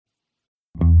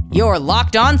Your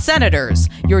Locked On Senators,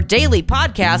 your daily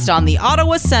podcast on the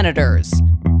Ottawa Senators.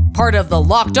 Part of the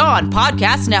Locked On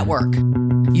Podcast Network.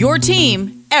 Your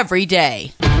team every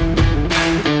day.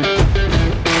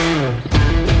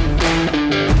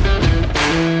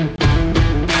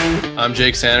 I'm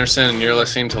Jake Sanderson, and you're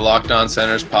listening to Locked On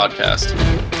Senators podcast.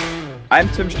 I'm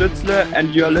Tim Stützle,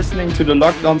 and you're listening to the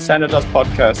Locked On Senators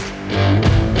podcast.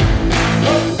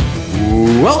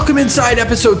 Welcome inside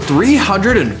episode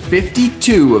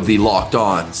 352 of the Locked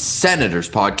On Senators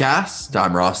podcast.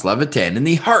 I'm Ross Levitan in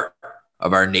the heart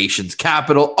of our nation's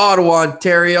capital, Ottawa,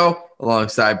 Ontario,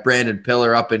 alongside Brandon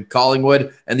Pillar up in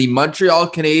Collingwood. And the Montreal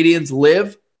Canadiens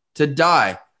live to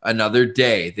die another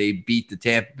day. They beat the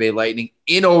Tampa Bay Lightning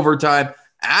in overtime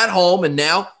at home, and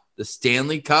now the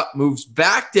Stanley Cup moves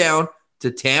back down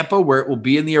to Tampa, where it will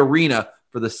be in the arena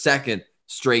for the second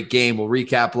straight game. We'll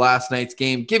recap last night's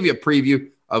game, give you a preview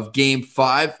of Game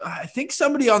 5. I think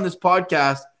somebody on this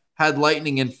podcast had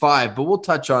Lightning in 5, but we'll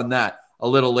touch on that a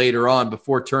little later on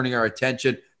before turning our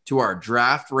attention to our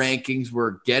draft rankings.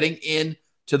 We're getting in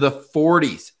to the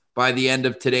 40s by the end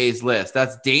of today's list.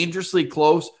 That's dangerously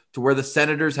close to where the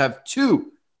Senators have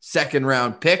two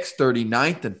second-round picks,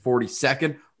 39th and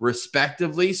 42nd,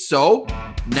 respectively. So,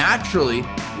 naturally,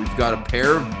 we've got a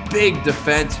pair of big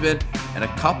defensemen and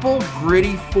a couple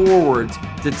gritty forwards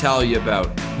to tell you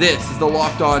about. This is the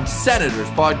Locked On Senators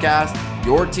podcast,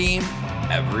 your team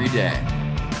every day.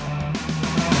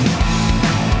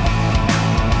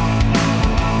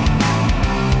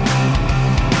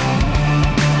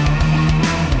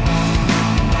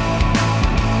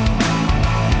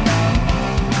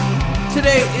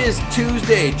 Today is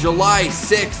Tuesday, July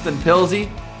 6th, and Pilsy,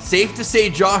 safe to say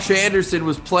Josh Anderson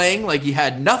was playing like he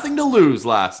had nothing to lose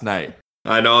last night.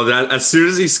 I know that as soon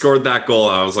as he scored that goal,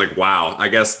 I was like, wow, I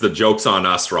guess the joke's on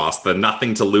us, Ross. The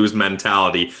nothing to lose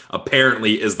mentality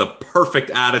apparently is the perfect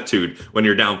attitude when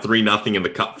you're down 3-0 in the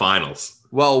Cup Finals.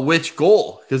 Well, which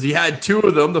goal? Because he had two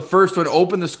of them. The first one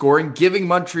opened the scoring, giving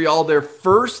Montreal their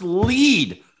first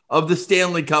lead of the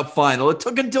Stanley Cup Final. It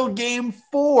took until Game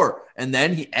 4, and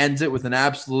then he ends it with an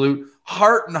absolute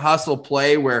heart and hustle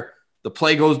play where the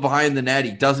play goes behind the net.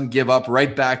 He doesn't give up,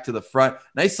 right back to the front.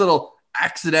 Nice little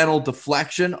accidental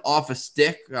deflection off a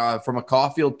stick from a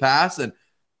Caulfield pass, and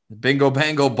bingo,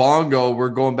 bango, bongo, we're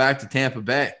going back to Tampa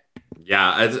Bay.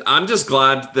 Yeah, I'm just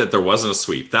glad that there wasn't a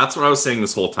sweep. That's what I was saying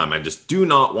this whole time. I just do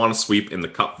not want to sweep in the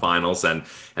Cup Finals, and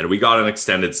we got an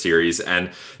extended series.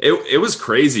 And it was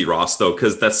crazy, Ross, though,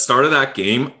 because the start of that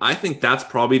game, I think that's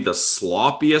probably the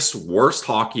sloppiest, worst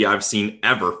hockey I've seen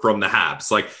ever from the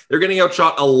Habs. Like, they're getting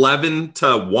outshot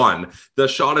 11-1. The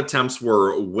shot attempts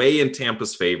were way in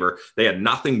Tampa's favor. They had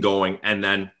nothing going, and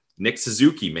then Nick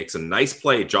Suzuki makes a nice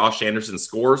play. Josh Anderson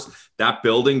scores. That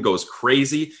building goes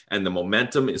crazy, and the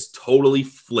momentum is totally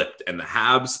flipped. And the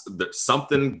Habs,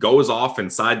 something goes off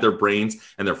inside their brains,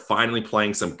 and they're finally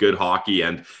playing some good hockey.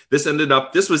 And this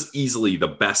was easily the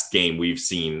best game we've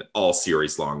seen all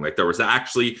series long. Like, there was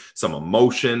actually some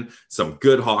emotion, some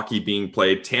good hockey being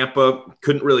played. Tampa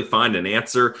couldn't really find an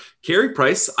answer. Carey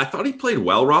Price, I thought he played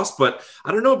well, Ross, but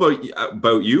I don't know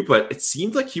about you, but it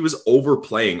seemed like he was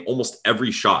overplaying almost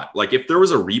every shot. Like, if there was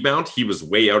a rebound, he was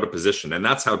way out of position. And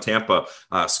that's how Tampa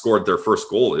scored their first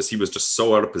goal, is he was just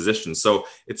so out of position. So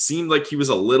it seemed like he was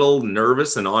a little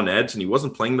nervous and on edge, and he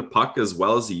wasn't playing the puck as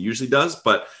well as he usually does,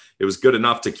 but it was good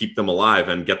enough to keep them alive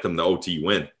and get them the OT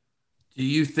win. Do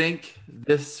you think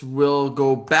this will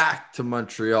go back to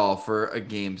Montreal for a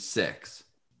Game 6?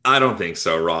 I don't think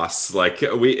so, Ross. Like,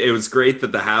 it was great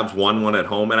that the Habs won one at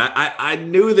home, and I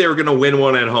knew they were going to win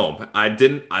one at home. I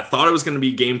thought it was going to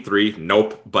be Game 3.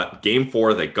 Nope. But Game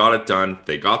 4, they got it done.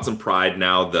 They got some pride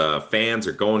now. The fans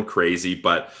are going crazy,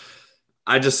 but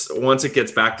once it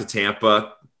gets back to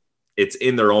Tampa, it's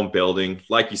in their own building.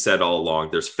 Like you said all along,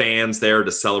 there's fans there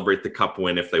to celebrate the Cup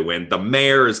win if they win. The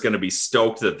mayor is going to be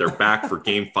stoked that they're back for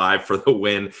Game 5 for the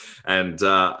win, and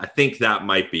I think that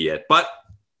might be it. But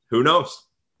who knows?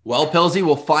 Well, Pilsy,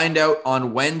 we'll find out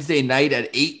on Wednesday night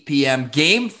at 8 p.m.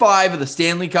 Game 5 of the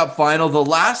Stanley Cup Final. The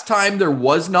last time there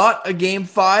was not a Game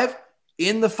 5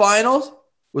 in the finals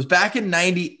was back in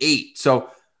 98. So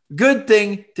good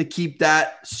thing to keep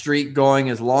that streak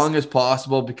going as long as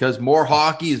possible, because more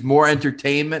hockey is more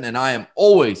entertainment, and I am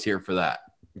always here for that.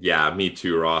 Yeah, me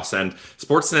too, Ross. And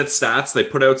Sportsnet Stats, they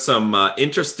put out some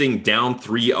interesting down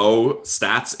 3-0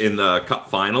 stats in the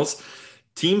Cup Finals.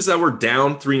 Teams that were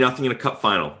down 3-0 in a Cup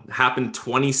Final happened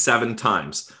 27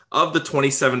 times. Of the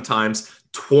 27 times,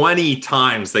 20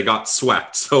 times they got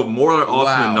swept. So more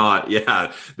often than not,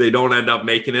 they don't end up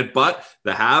making it. But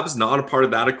the Habs, not a part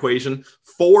of that equation.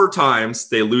 4 times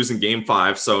they lose in Game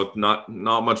 5, so not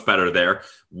much better there.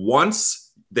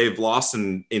 Once they've lost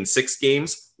in 6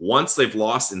 games. Once they've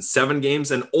lost in 7 games,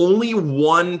 and only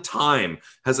one time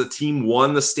has a team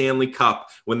won the Stanley Cup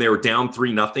when they were down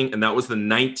 3-0, and that was the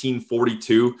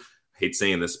 1942. I hate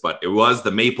saying this, but it was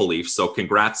the Maple Leafs. So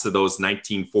congrats to those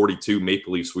 1942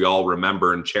 Maple Leafs we all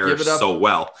remember and cherish so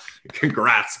well.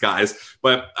 Congrats, guys.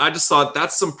 But I just thought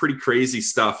that's some pretty crazy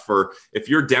stuff for if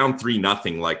you're down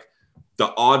 3-0, like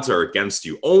the odds are against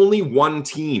you. Only one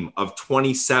team of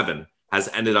 27 has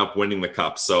ended up winning the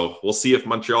cup. So we'll see if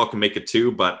Montreal can make it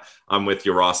too, but I'm with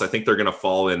you, Ross. I think they're going to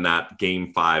fall in that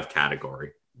Game 5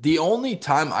 category. The only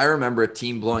time I remember a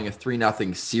team blowing a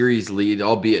 3-0 series lead,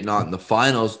 albeit not in the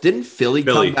finals, didn't Philly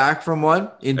come back from one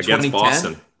in against 2010?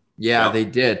 Boston? Yeah, they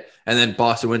did. And then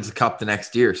Boston wins the cup the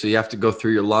next year. So you have to go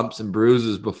through your lumps and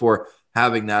bruises before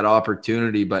having that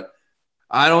opportunity. But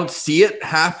I don't see it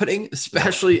happening,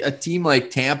 especially a team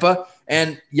like Tampa.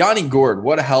 And Yanni Gourde,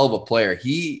 what a hell of a player.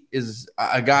 He is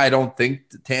a guy I don't think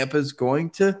Tampa is going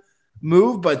to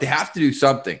move, but they have to do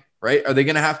something, right? Are they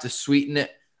going to have to sweeten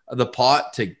the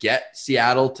pot to get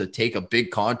Seattle to take a big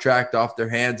contract off their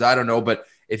hands? I don't know. But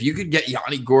if you could get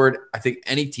Yanni Gourde, I think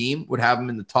any team would have him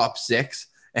in the top 6.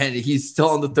 And he's still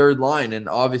on the 3rd line. And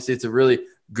obviously it's a really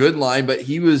good line, but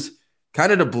he was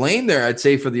kind of to blame there, I'd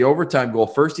say, for the overtime goal.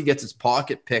 First, he gets his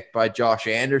pocket picked by Josh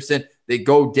Anderson. They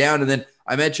go down, and then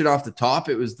I mentioned off the top,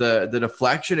 it was the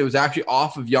deflection. It was actually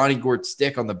off of Yanni Gourde's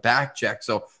stick on the back check.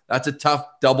 So that's a tough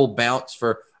double bounce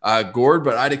for Gourde,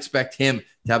 but I'd expect him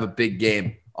to have a big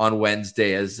game on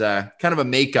Wednesday as kind of a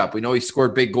makeup. We know he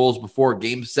scored big goals before.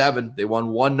 Game 7, they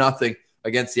won 1-0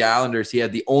 against the Islanders. He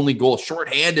had the only goal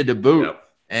shorthanded to boot. Yep.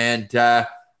 And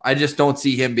I just don't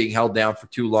see him being held down for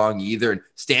too long either. And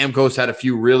Stamkos had a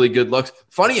few really good looks.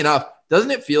 Funny enough, doesn't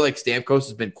it feel like Stamkos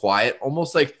has been quiet,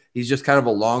 almost like he's just kind of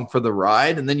along for the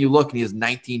ride? And then you look and he has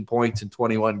 19 points in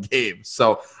 21 games.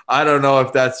 So I don't know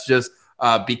if that's just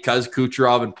because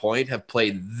Kucherov and Point have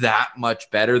played that much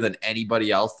better than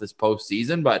anybody else this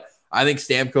postseason. But I think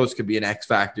Stamkos could be an X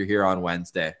factor here on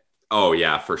Wednesday. Oh,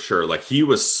 yeah, for sure. Like, he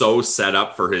was so set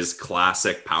up for his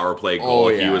classic power play goal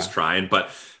he was trying.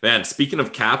 But, man, speaking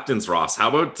of captains, Ross, how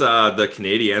about the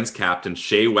Canadiens captain,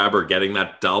 Shea Weber, getting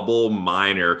that double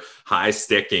minor high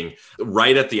sticking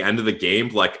right at the end of the game?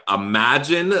 Like,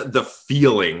 imagine the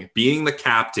feeling being the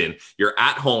captain. You're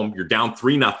at home, you're down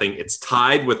 3-0. It's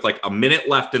tied with like a minute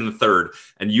left in the 3rd,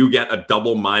 and you get a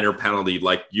double minor penalty.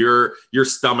 Like, your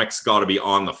stomach's got to be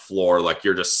on the floor. Like,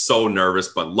 you're just so nervous.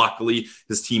 But luckily,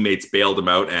 his teammates bailed him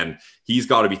out, and he's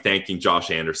got to be thanking Josh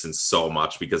Anderson so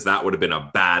much, because that would have been a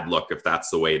bad look if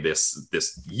that's the way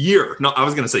this year, no, I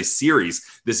was going to say series,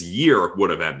 this year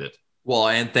would have ended. Well,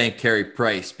 and thank Carey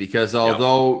Price, because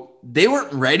although they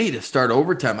weren't ready to start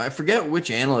overtime, I forget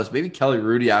which analyst, maybe Kelly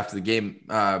Rudy after the game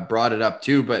brought it up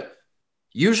too, but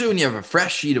usually when you have a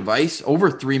fresh sheet of ice,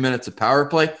 over 3 minutes of power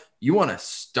play, you want to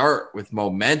start with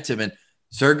momentum. And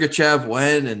Sergachev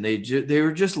went, and they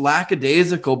were just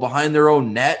lackadaisical behind their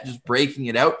own net, just breaking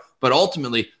it out, but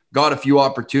ultimately got a few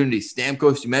opportunities.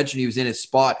 Stamkos, you mentioned he was in his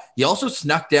spot. He also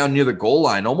snuck down near the goal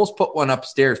line, almost put one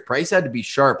upstairs. Price had to be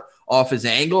sharp off his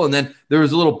angle, and then there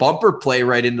was a little bumper play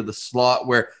right into the slot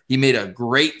where he made a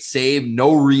great save,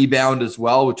 no rebound as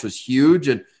well, which was huge.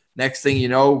 And next thing you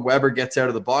know, Weber gets out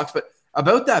of the box. But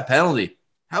about that penalty,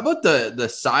 how about the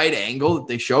side angle that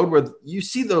they showed where you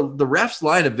see the ref's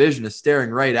line of vision is staring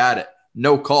right at it?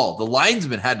 No call. The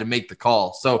linesman had to make the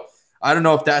call. So I don't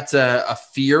know if that's a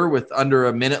fear with under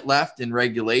a minute left in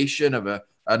regulation of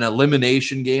an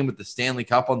elimination game with the Stanley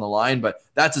Cup on the line, but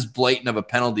that's as blatant of a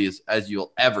penalty as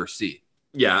you'll ever see.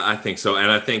 Yeah, I think so. And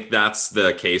I think that's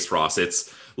the case, Ross.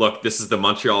 Look, this is the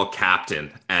Montreal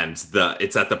captain, and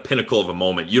it's at the pinnacle of a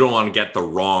moment. You don't want to get the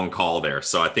wrong call there.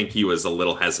 So I think he was a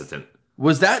little hesitant.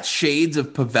 Was that shades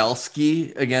of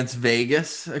Pavelski against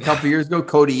Vegas a couple years ago,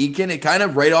 Cody Eakin? It kind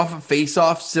of right off a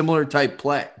face-off, similar type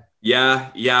play. Yeah,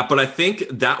 but I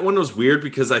think that one was weird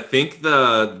because I think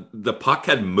the puck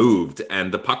had moved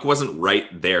and the puck wasn't right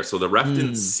there. So the ref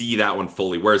didn't see that one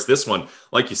fully. Whereas this one,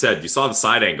 like you said, you saw the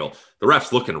side angle. The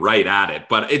ref's looking right at it.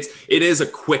 But it is a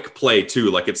quick play too.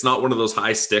 Like, it's not one of those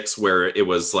high sticks where it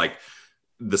was like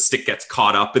the stick gets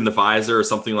caught up in the visor or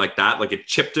something like that. Like, it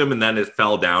chipped him and then it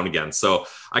fell down again. So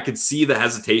I could see the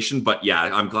hesitation, but yeah,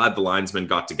 I'm glad the linesmen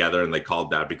got together and they called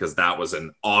that, because that was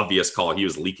an obvious call. He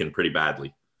was leaking pretty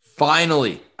badly.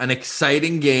 Finally, an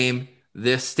exciting game,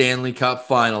 this Stanley Cup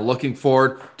final. Looking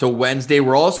forward to Wednesday.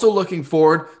 We're also looking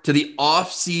forward to the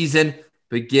off-season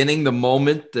beginning the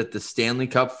moment that the Stanley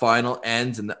Cup final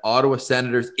ends and the Ottawa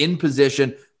Senators in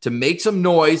position to make some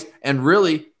noise and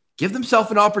really give themselves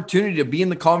an opportunity to be in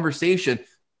the conversation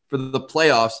for the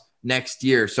playoffs next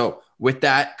year. So with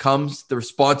that comes the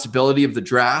responsibility of the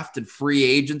draft and free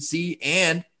agency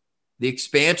and the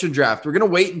expansion draft. We're going to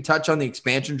wait and touch on the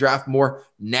expansion draft more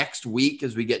next week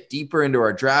as we get deeper into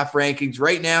our draft rankings.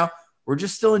 Right now, we're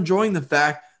just still enjoying the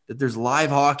fact that there's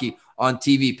live hockey on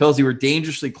TV. Pilsy, we're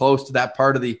dangerously close to that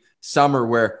part of the summer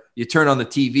where you turn on the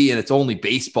TV and it's only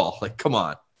baseball. Like, come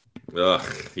on. Ugh,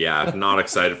 yeah, not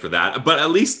excited for that. But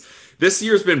at least this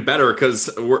year's been better because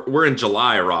we're in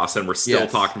July, Ross, and we're still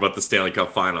talking about the Stanley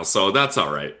Cup Finals. So that's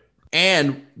all right.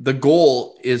 And the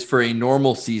goal is for a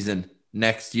normal season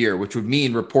next year, which would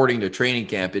mean reporting to training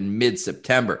camp in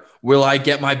mid-September. Will I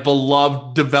get my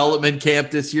beloved development camp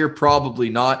this year? Probably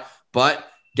not, but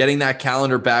getting that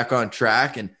calendar back on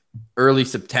track in early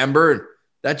September,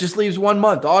 that just leaves 1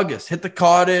 month, August, hit the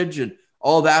cottage and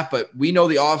all that. But we know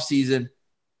the offseason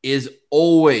is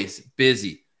always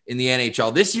busy in the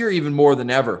NHL this year, even more than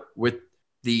ever with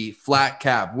the flat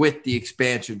cap, with the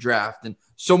expansion draft and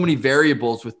so many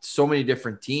variables with so many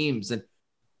different teams. And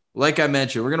like I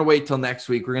mentioned, we're going to wait till next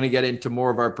week. We're going to get into more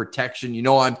of our protection. You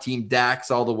know, I'm Team Dax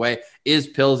all the way. Is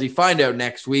Pilsy? Find out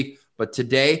next week. But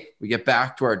today we get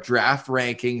back to our draft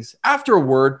rankings after a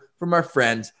word from our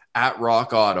friends at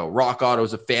Rock Auto. Rock Auto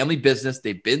is a family business.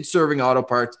 They've been serving auto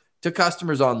parts to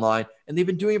customers online, and they've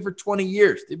been doing it for 20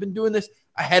 years. They've been doing this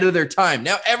ahead of their time.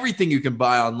 Now, everything you can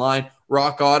buy online,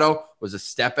 Rock Auto was a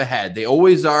step ahead. They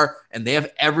always are, and they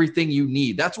have everything you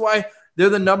need. That's why they're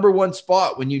the number one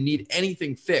spot when you need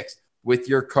anything fixed with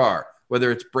your car,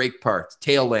 whether it's brake parts,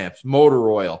 tail lamps,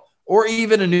 motor oil, or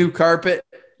even a new carpet.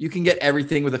 You can get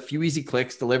everything with a few easy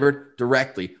clicks delivered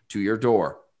directly to your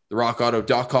door. The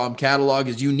rockauto.com catalog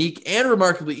is unique and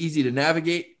remarkably easy to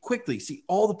navigate. Quickly see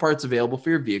all the parts available for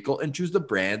your vehicle and choose the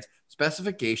brands,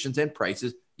 specifications, and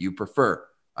prices you prefer.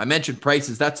 I mentioned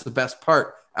prices. That's the best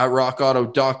part at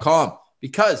rockauto.com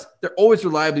because they're always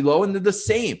reliably low and they're the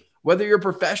same, whether you're a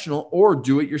professional or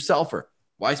do-it-yourselfer.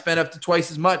 Why spend up to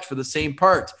twice as much for the same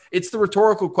parts? It's the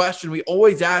rhetorical question we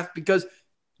always ask because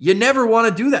you never want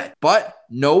to do that. But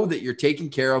know that you're taken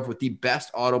care of with the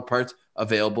best auto parts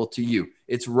available to you.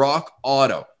 It's Rock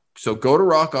Auto. So go to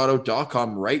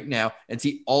rockauto.com right now and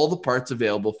see all the parts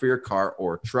available for your car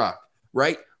or truck.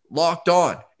 Right? Locked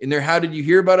On in their How Did You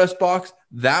Hear About Us box.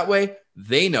 That way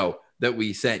they know that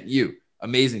we sent you.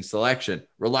 Amazing selection,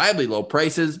 reliably low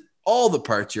prices, all the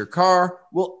parts your car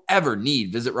will ever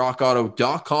need. Visit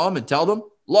rockauto.com and tell them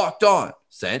Locked On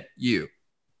sent you.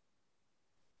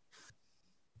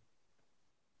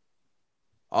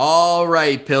 All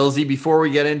right, Pilsy, before we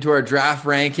get into our draft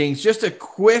rankings, just a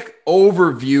quick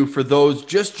overview for those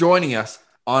just joining us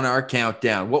on our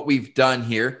countdown. What we've done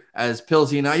here as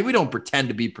Pilsy and I, we don't pretend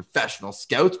to be professional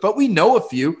scouts, but we know a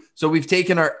few. So we've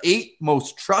taken our 8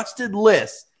 most trusted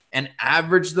lists and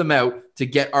averaged them out to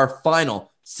get our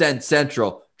final Send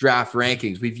Central draft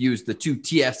rankings. We've used the 2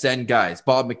 TSN guys,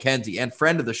 Bob McKenzie, and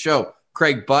friend of the show,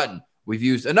 Craig Button. We've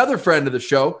used another friend of the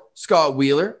show, Scott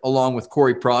Wheeler, along with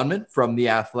Corey Pronman from The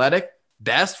Athletic.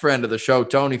 Best friend of the show,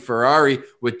 Tony Ferrari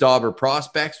with Dauber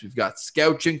Prospects. We've got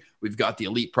Scouching. We've got the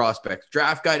Elite Prospects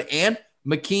Draft Guide and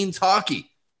McKeen's Hockey.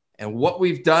 And what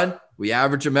we've done, we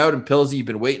average them out. And Pilsy, you've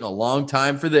been waiting a long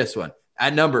time for this one.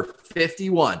 At number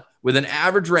 51, with an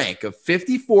average rank of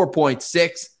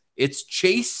 54.6, it's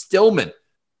Chase Stillman,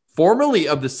 formerly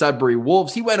of the Sudbury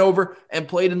Wolves. He went over and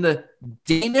played in the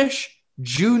Danish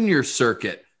junior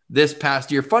circuit this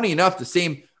past year. Funny enough, the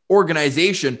same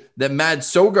organization that Mads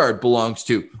Søgaard belongs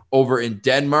to over in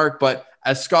Denmark. But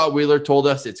as Scott Wheeler told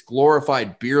us, it's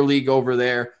glorified beer league over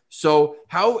there. So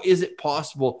how is it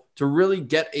possible to really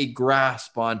get a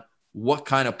grasp on what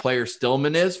kind of player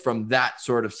Stillman is from that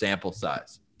sort of sample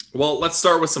size? Well, let's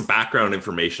start with some background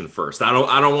information first. I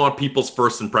don't want people's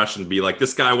first impression to be like,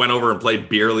 this guy went over and played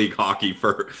beer league hockey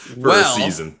for a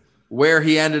season. Where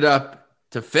he ended up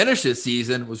to finish his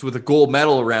season was with a gold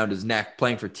medal around his neck,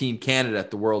 playing for Team Canada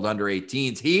at the World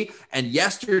Under-18s. He and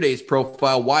yesterday's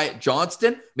profile, Wyatt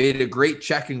Johnston, made a great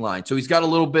checking line. So he's got a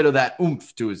little bit of that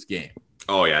oomph to his game.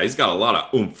 Oh, yeah, he's got a lot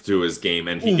of oomph to his game,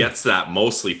 and he gets that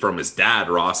mostly from his dad,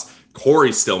 Ross.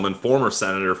 Corey Stillman, former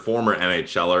Senator, former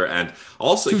NHLer, and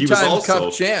also he was also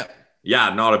Cup champ.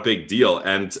 Yeah, not a big deal.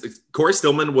 And Corey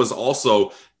Stillman was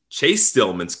also Chase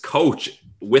Stillman's coach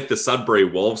with the Sudbury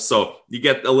Wolves. So you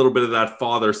get a little bit of that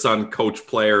father-son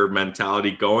coach-player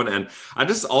mentality going. And I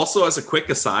just also, as a quick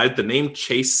aside, the name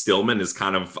Chase Stillman is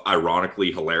kind of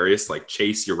ironically hilarious. Like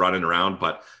Chase, you're running around,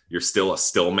 but you're still a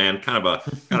Stillman, kind of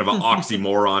an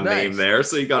oxymoron nice. Name there.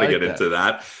 So you got to get into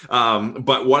that.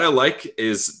 But what I like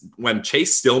is when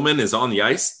Chase Stillman is on the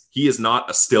ice, he is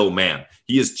not a still man.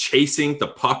 He is chasing the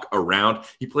puck around.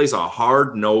 He plays a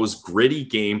hard-nosed, gritty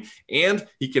game, and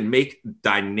he can make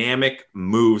dynamic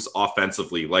moves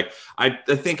offensively. Like, I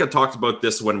think I talked about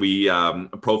this when we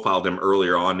profiled him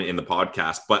earlier on in the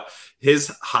podcast, but his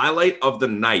highlight of the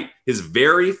night, his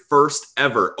very first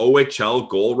ever OHL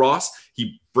goal, Ross,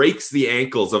 he breaks the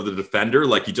ankles of the defender.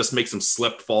 Like, he just makes him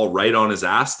slip, fall right on his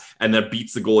ass, and then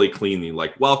beats the goalie cleanly.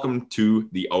 Like, welcome to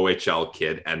the OHL,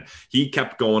 kid. And he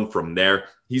kept going from there.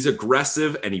 He's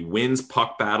aggressive and he wins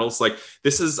puck battles. Like,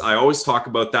 this is, I always talk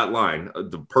about that line,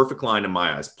 the perfect line in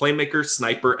my eyes: playmaker,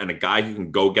 sniper, and a guy who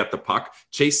can go get the puck.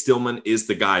 Chase Stillman is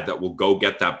the guy that will go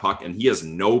get that puck, and he has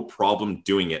no problem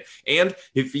doing it. And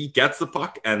if he gets the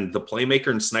puck and the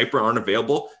playmaker and sniper aren't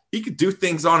available, he could do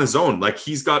things on his own. Like,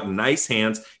 he's got nice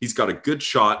hands. He's got a good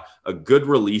shot, a good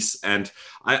release. And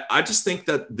I just think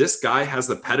that this guy has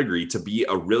the pedigree to be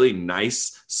a really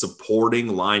nice supporting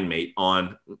line mate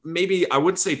on, maybe, I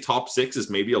would say top six is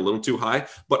maybe a little too high,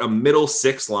 but a middle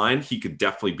six line, he could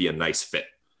definitely be a nice fit.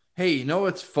 Hey, you know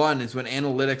what's fun is when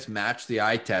analytics match the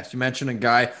eye test. You mentioned a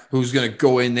guy who's going to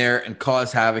go in there and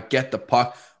cause havoc, get the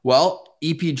puck. Well,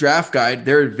 EP Draft Guide,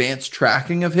 their advanced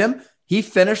tracking of him, he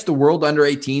finished the World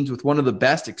Under-18s with one of the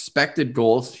best expected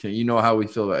goals. You know how we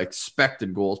feel about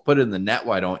expected goals. Put it in the net,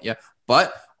 why don't you?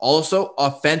 But also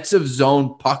offensive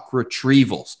zone puck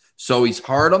retrievals. So he's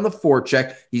hard on the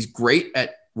forecheck. He's great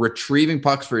at retrieving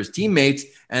pucks for his teammates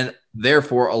and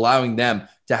therefore allowing them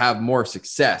to have more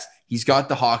success. He's got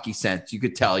the hockey sense. You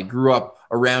could tell he grew up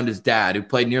around his dad, who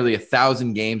played nearly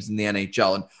 1,000 games in the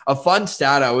NHL. And a fun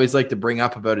stat I always like to bring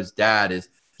up about his dad is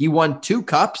he won 2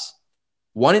 cups,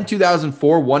 one in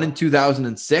 2004, one in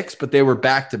 2006, but they were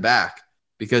back-to-back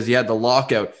because he had the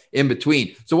lockout in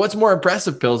between. So what's more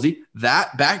impressive, Pilsy?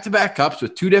 That back-to-back cups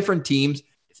with 2 different teams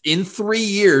in 3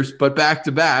 years, but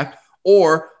back-to-back,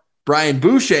 or Brian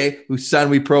Boucher, whose son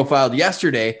we profiled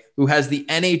yesterday, who has the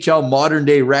NHL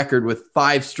modern-day record with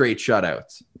 5 straight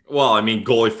shutouts. Well, I mean,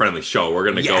 goalie-friendly show. We're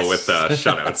going to go with the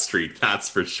shutout streak. That's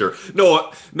for sure.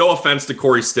 No offense to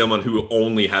Corey Stillman, who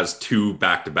only has 2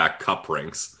 back-to-back cup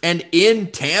rings. And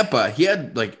in Tampa, he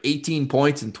had like 18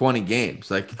 points in 20 games.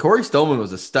 Like, Corey Stillman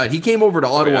was a stud. He came over to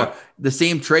Ottawa, the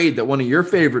same trade that one of your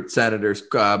favorite Senators,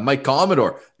 Mike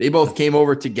Commodore. They both came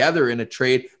over together in a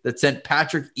trade that sent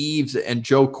Patrick Eaves and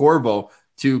Joe Corvo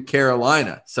to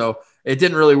Carolina. So it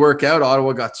didn't really work out.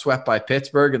 Ottawa got swept by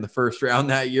Pittsburgh in the first round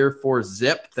that year for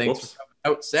zip. Thanks for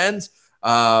coming out, Sens.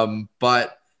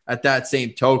 But at that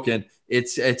same token,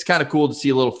 it's kind of cool to see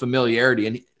a little familiarity.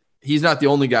 And he's not the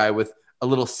only guy with a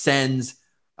little Sens.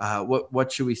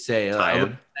 What should we say?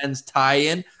 A Sens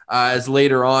tie-in. As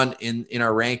later on in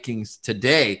our rankings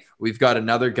today, we've got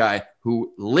another guy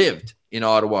who lived in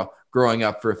Ottawa growing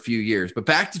up for a few years. But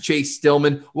back to Chase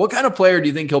Stillman. What kind of player do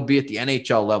you think he'll be at the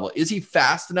NHL level? Is he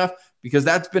fast enough? Because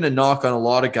that's been a knock on a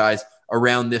lot of guys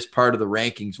around this part of the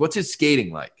rankings. What's his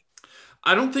skating like?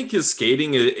 I don't think his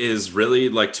skating is really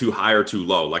like too high or too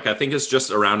low. Like, I think it's just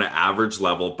around an average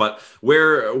level, but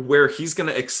where he's going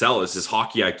to excel is his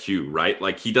hockey IQ, right?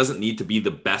 Like, he doesn't need to be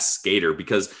the best skater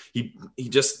because he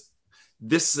just,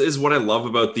 this is what I love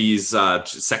about these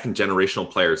second generational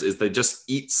players is they just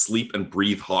eat, sleep, and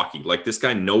breathe hockey. Like, this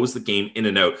guy knows the game in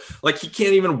and out. Like, he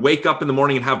can't even wake up in the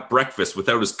morning and have breakfast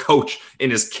without his coach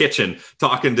in his kitchen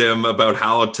talking to him about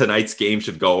how tonight's game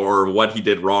should go or what he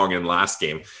did wrong in last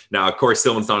game. Now, of course,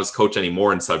 Stillman's not his coach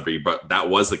anymore in Sudbury, but that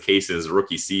was the case in his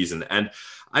rookie season. And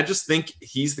I just think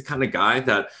he's the kind of guy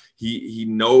that he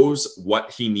knows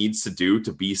what he needs to do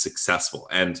to be successful.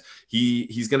 And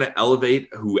he's going to elevate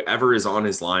whoever is on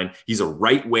his line. He's a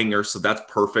right winger, so that's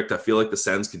perfect. I feel like the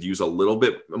Sens could use a little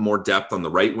bit more depth on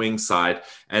the right wing side.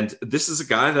 And this is a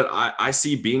guy that I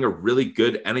see being a really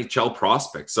good NHL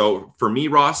prospect. So for me,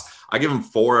 Ross, I give him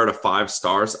 4 out of 5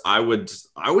 stars. I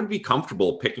would be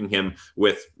comfortable picking him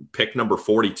with pick number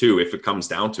 42 if it comes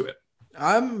down to it.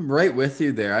 I'm right with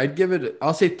you there. I'd give it,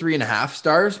 I'll say 3.5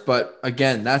 stars, but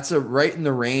again, that's right in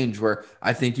the range where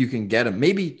I think you can get him.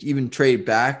 Maybe even trade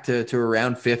back to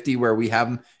around 50 where we have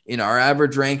him in our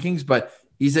average rankings, but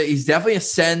he's definitely a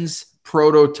Sens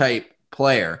prototype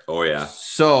player. Oh yeah.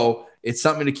 So it's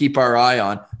something to keep our eye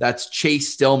on. That's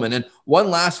Chase Stillman. And one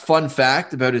last fun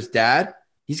fact about his dad,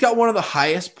 he's got one of the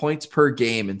highest points per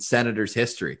game in Senators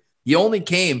history. He only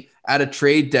came at a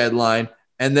trade deadline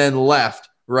and then left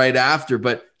right after,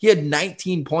 but he had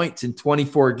 19 points in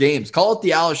 24 games. Call it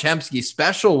the Ales Hemsky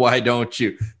special, why don't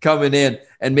you? Coming in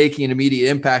and making an immediate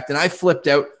impact. And I flipped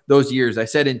out those years. I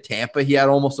said in Tampa, he had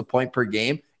almost a point per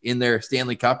game in their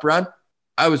Stanley Cup run.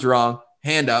 I was wrong.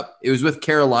 Hand up. It was with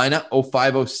Carolina,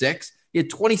 05-06. He had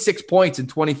 26 points in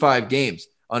 25 games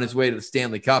on his way to the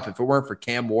Stanley Cup. If it weren't for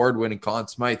Cam Ward winning Conn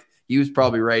Smythe, he was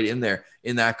probably right in there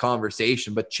in that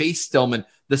conversation. But Chase Stillman,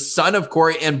 the son of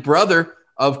Corey and brother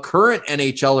of current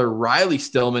NHLer Riley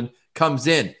Stillman, comes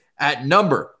in at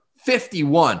number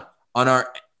 51 on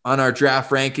our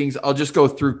draft rankings. I'll just go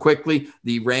through quickly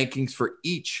the rankings for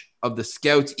each of the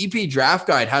scouts. EP Draft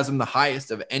Guide has him the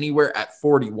highest of anywhere at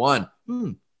 41,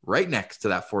 right next to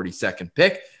that 42nd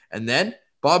pick. And then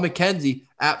Bob McKenzie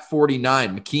at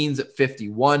 49, McKeen's at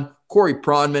 51, Corey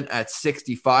Pronman at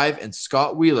 65, and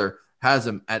Scott Wheeler has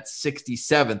him at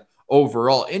 67th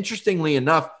overall. Interestingly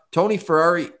enough, Tony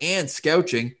Ferrari and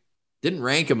Scouching didn't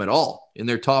rank him at all in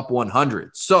their top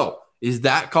 100. So is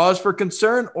that cause for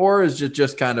concern, or is it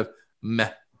just kind of meh?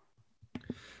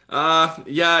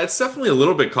 Yeah, it's definitely a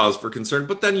little bit cause for concern,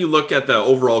 but then you look at the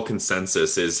overall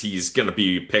consensus is he's going to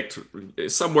be picked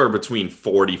somewhere between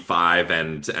 45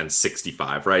 and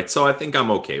 65, right? So I think I'm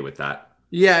okay with that.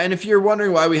 Yeah, and if you're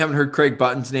wondering why we haven't heard Craig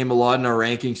Button's name a lot in our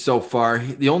rankings so far,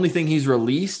 the only thing he's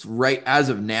released right as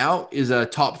of now is a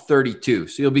top 32.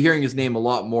 So you'll be hearing his name a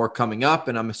lot more coming up,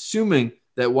 and I'm assuming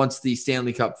that once the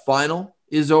Stanley Cup final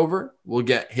is over, we'll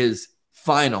get his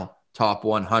final top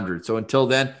 100. So until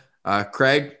then,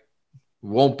 Craig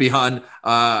won't be on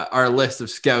our list of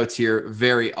scouts here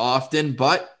very often.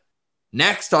 But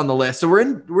next on the list, so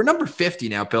we're number 50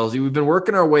 now, Pilsy. We've been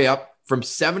working our way up from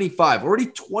 75, already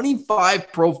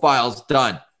 25 profiles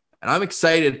done. And I'm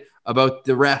excited about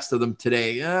the rest of them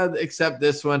today, except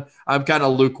this one. I'm kind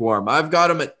of lukewarm. I've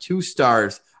got him at 2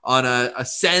 stars on a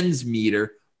Sens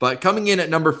meter, but coming in at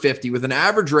number 50 with an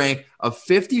average rank of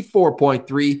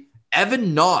 54.3,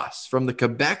 Evan Noss from the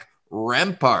Quebec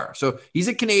Rempart. So he's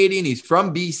a Canadian. He's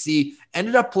from BC,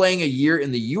 ended up playing a year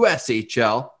in the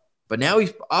USHL, but now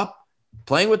he's up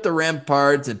playing with the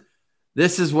Remparts. And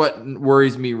this is what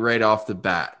worries me right off the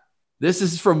bat. This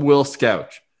is from Will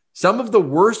Scouch. Some of the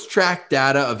worst track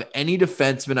data of any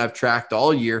defenseman I've tracked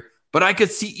all year, but I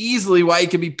could see easily why he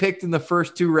could be picked in the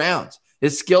first 2 rounds.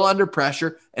 His skill under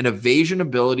pressure and evasion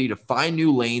ability to find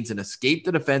new lanes and escape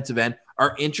the defensive end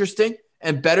are interesting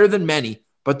and better than many,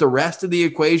 but the rest of the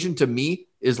equation to me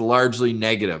is largely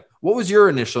negative. What was your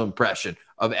initial impression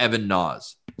of Evan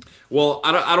Noss? Well,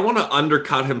 I don't want to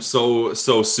undercut him so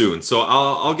soon. So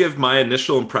I'll give my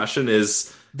initial impression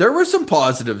is there were some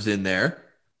positives in there.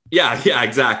 Yeah,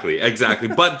 exactly.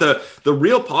 But the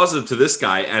real positive to this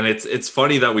guy, and it's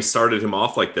funny that we started him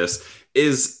off like this,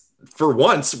 is for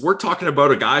once, we're talking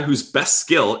about a guy whose best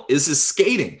skill is his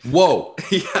skating. Whoa.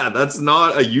 Yeah, that's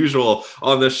not a usual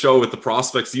on this show with the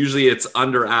prospects. Usually it's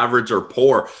under average or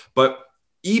poor, but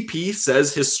EP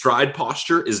says his stride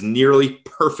posture is nearly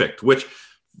perfect, which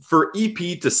for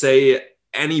EP to say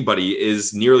anybody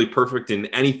is nearly perfect in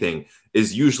anything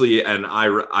is usually an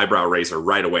eyebrow raiser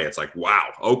right away. It's like, wow,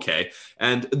 okay.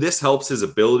 And this helps his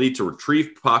ability to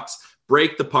retrieve pucks,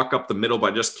 break the puck up the middle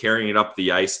by just carrying it up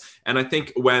the ice. And I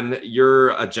think when you're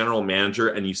a general manager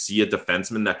and you see a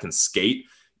defenseman that can skate,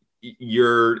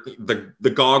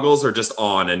 the goggles are just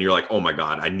on and you're like, oh my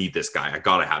God, I need this guy. I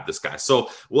got to have this guy.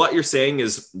 So what you're saying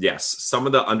is, yes, some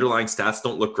of the underlying stats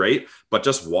don't look great, but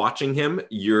just watching him,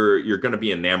 you're going to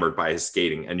be enamored by his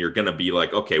skating and you're going to be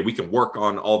like, okay, we can work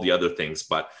on all the other things,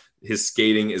 but his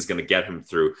skating is going to get him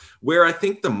through. Where I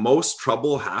think the most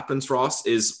trouble happens, Ross,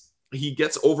 is he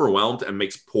gets overwhelmed and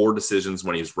makes poor decisions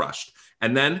when he's rushed.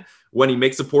 And then when he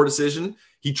makes a poor decision,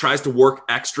 he tries to work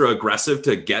extra aggressive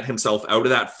to get himself out of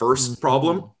that first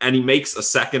problem, and he makes a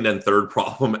second and third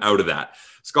problem out of that.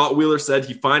 Scott Wheeler said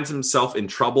he finds himself in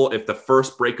trouble if the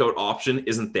first breakout option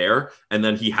isn't there, and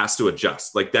then he has to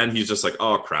adjust. Like then he's just like,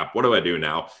 oh crap, what do I do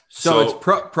now? So it's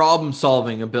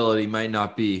problem-solving ability might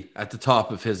not be at the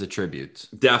top of his attributes.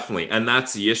 Definitely, and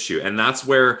that's the issue. And that's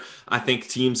where I think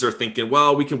teams are thinking,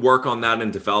 well, we can work on that in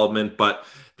development, but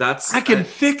I can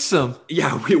fix him.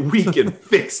 Yeah, we can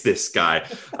fix this guy.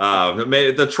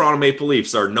 The Toronto Maple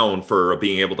Leafs are known for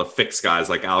being able to fix guys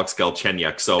like Alex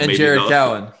Galchenyuk. And Jared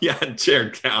Cowan. Yeah,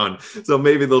 Jared Cowan. So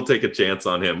maybe they'll take a chance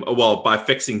on him. Well, by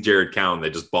fixing Jared Cowan,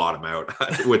 they just bought him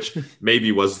out, which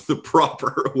maybe was the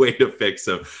proper way to fix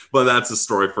him. But that's a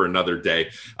story for another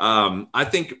day. I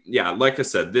think, yeah, like I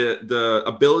said, the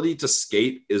ability to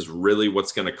skate is really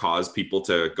what's going to cause people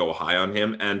to go high on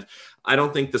him. And I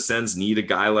don't think the Sens need a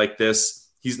guy like this.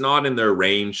 He's not in their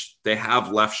range. They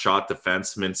have left shot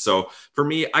defensemen. So for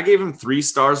me, I gave him 3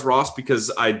 stars, Ross,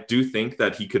 because I do think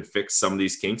that he could fix some of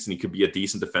these kinks and he could be a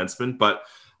decent defenseman, but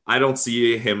I don't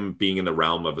see him being in the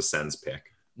realm of a Sens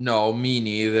pick. No, me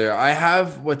neither.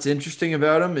 What's interesting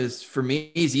about him is for me,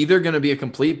 he's either going to be a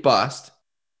complete bust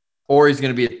or he's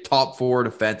going to be a top 4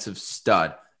 defensive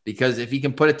stud, because if he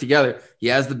can put it together, he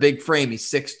has the big frame. He's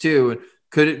 6'2", and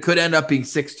could end up being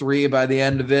 6'3" by the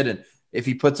end of it. And if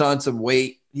he puts on some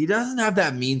weight, He doesn't have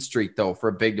that mean streak, though, for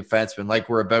a big defenseman like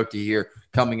we're about to hear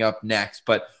coming up next.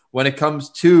 But when it comes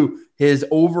to his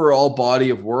overall body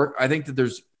of work, I think that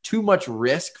there's too much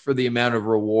risk for the amount of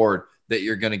reward that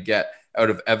you're going to get out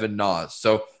of Evan Nas.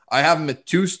 So I have him at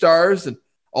 2 stars. And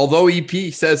although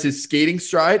EP says his skating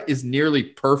stride is nearly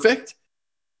perfect,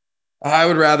 I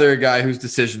would rather a guy whose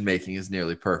decision-making is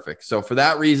nearly perfect. So for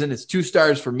that reason, it's 2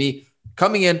 stars for me,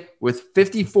 coming in with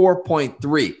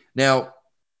 54.3. Now,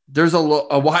 there's a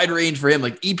wide range for him.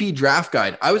 Like EP Draft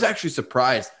Guide, I was actually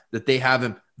surprised that they have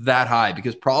him that high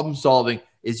because problem solving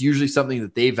is usually something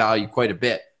that they value quite a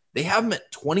bit. They have him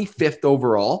at 25th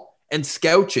overall, and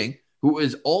Scouching, who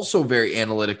is also very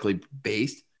analytically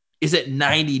based, is at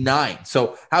 99.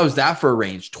 So how is that for a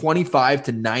range? 25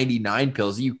 to 99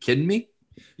 pills. Are you kidding me?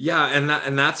 Yeah,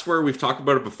 and that's where we've talked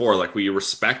about it before. Like, we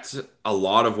respect a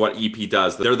lot of what EP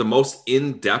does. They're the most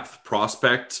in-depth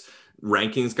prospect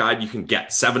rankings guide you can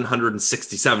get.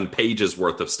 767 pages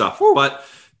worth of stuff. Woo. But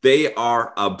they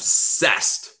are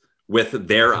obsessed with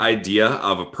their idea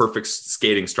of a perfect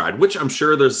skating stride, which I'm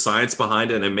sure there's science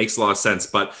behind it and it makes a lot of sense.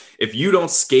 But if you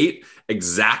don't skate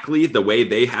exactly the way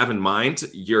they have in mind,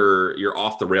 you're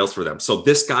off the rails for them. So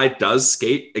this guy does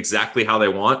skate exactly how they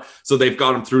want. So they've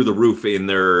got him through the roof in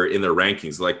their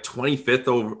rankings, like 25th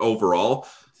overall.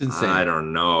 It's insane. I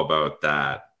don't know about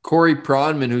that. Corey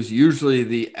Pronman, who's usually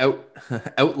the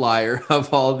outlier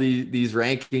of all these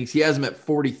rankings, he has him at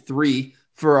 43,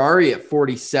 Ferrari at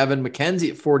 47,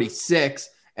 McKenzie at 46,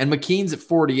 and McKean's at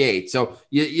 48. So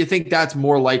you think that's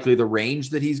more likely the range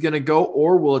that he's going to go,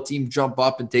 or will a team jump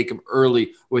up and take him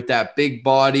early with that big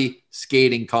body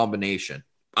skating combination?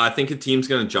 I think a team's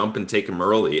going to jump and take him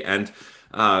early. And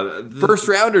first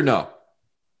round or no?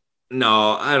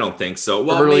 No, I don't think so.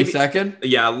 Well, early maybe, second?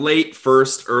 Yeah, late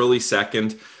first, early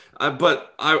second.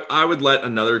 But I would let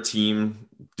another team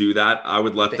do that. I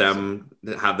would let them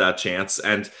have that chance.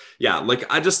 And yeah,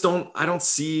 like I don't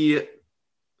see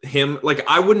him. Like,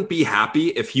 I wouldn't be happy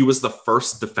if he was the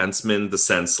first defenseman the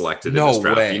Sens selected in this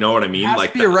draft. Way. You know what I mean? It has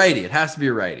to be a righty. It has to be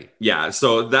a righty. Yeah.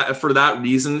 So that for that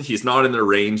reason, he's not in their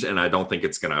range, and I don't think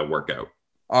it's going to work out.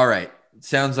 All right.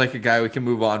 Sounds like a guy we can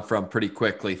move on from pretty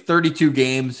quickly. 32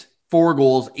 games, 4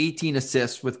 goals, 18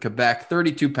 assists with Quebec,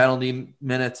 32 penalty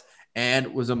minutes,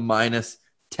 and was a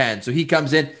 -10. So he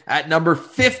comes in at number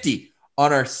 50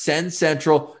 on our Sens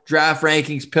Central draft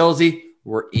rankings. Pilsy,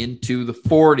 we're into the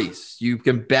 40s. You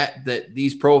can bet that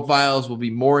these profiles will be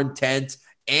more intense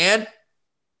and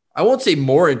I won't say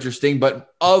more interesting,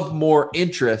 but of more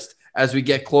interest as we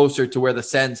get closer to where the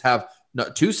Sens have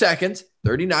 2 seconds,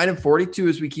 39 and 42,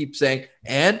 as we keep saying,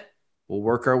 and we'll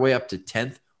work our way up to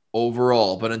 10th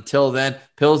overall. But until then,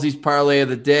 Pilsy's parlay of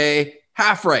the day,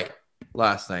 half right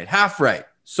last night. Half right.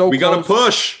 So we got to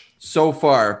push so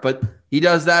far, but he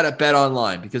does that at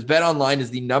BetOnline because BetOnline is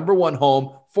the #1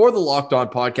 home for the Locked On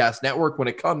Podcast Network when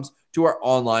it comes to our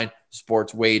online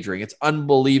sports wagering. It's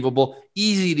unbelievable,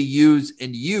 easy to use,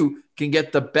 and you can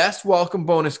get the best welcome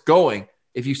bonus going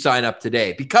if you sign up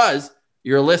today because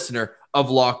you're a listener of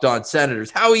Locked On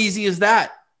Senators. How easy is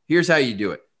that? Here's how you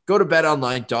do it. Go to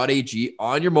betonline.ag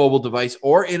on your mobile device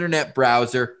or internet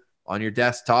browser on your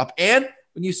desktop. And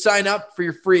when you sign up for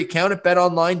your free account at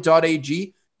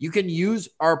betonline.ag, you can use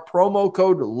our promo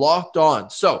code Locked On.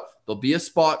 So there'll be a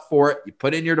spot for it. You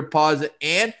put in your deposit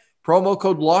and promo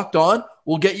code Locked On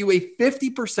will get you a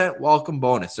 50% welcome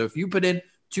bonus. So if you put in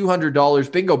 $200,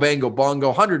 bingo, bango,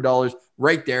 bongo, $100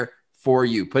 right there for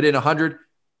you. Put in $100.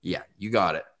 Yeah, you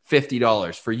got it.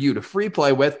 $50 for you to free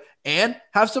play with and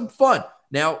have some fun.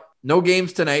 Now, no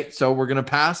games tonight, so we're going to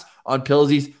pass on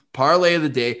Pilsy's parlay of the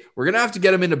day. We're going to have to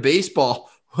get him into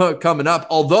baseball coming up,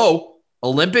 although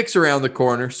Olympics around the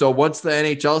corner. So once the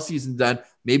NHL season's done,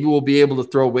 maybe we'll be able to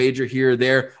throw a wager here or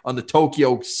there on the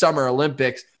Tokyo Summer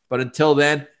Olympics. But until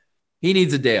then, he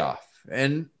needs a day off.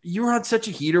 And you were on such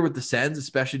a heater with the Sens,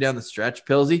 especially down the stretch,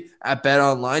 Pilsy, at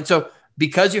BetOnline. So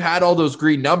because you had all those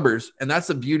green numbers, and that's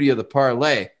the beauty of the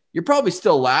parlay, you're probably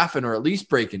still laughing or at least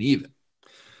breaking even.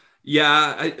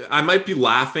 Yeah, I might be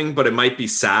laughing, but it might be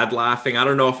sad laughing. I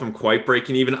don't know if I'm quite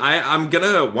breaking even. I'm going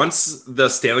to, once the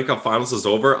Stanley Cup Finals is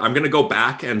over, I'm going to go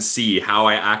back and see how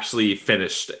I actually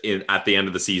finished at the end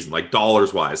of the season, like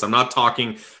dollars-wise. I'm not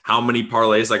talking how many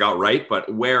parlays I got right,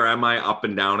 but where am I up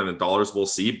and down in the dollars, we'll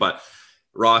see. But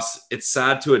Ross, it's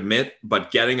sad to admit, but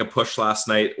getting a push last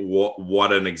night,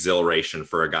 what an exhilaration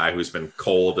for a guy who's been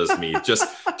cold as me.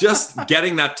 just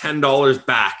getting that $10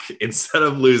 back instead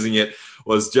of losing it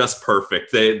was just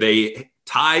perfect. They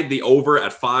tied the over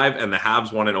at 5 and the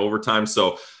Habs won in overtime.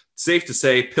 So safe to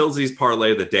say, Pilsy's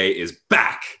parlay of the day is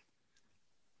back.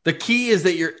 The key is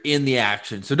that you're in the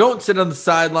action. So don't sit on the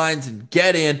sidelines and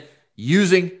get in.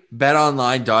 using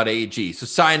betonline.ag. So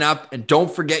sign up and don't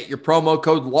forget your promo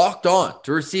code Locked On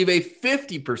to receive a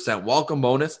 50% welcome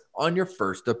bonus on your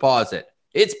first deposit.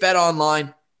 It's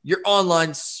BetOnline, your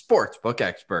online sportsbook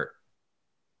expert.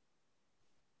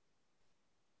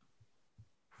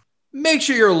 Make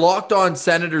sure you're Locked On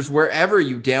Senators wherever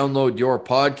you download your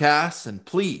podcasts. And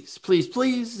please, please,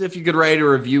 please, if you could write a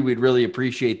review, we'd really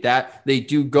appreciate that. They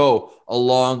do go a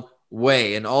long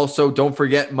way. And also, don't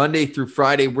forget, Monday through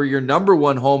Friday, we're your number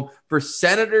one home for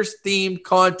Senators-themed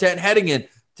content heading in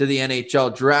to the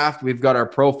NHL draft. We've got our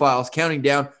profiles counting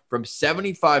down from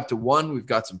 75 to 1. We've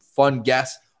got some fun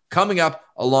guests coming up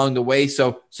along the way.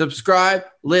 So subscribe,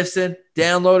 listen,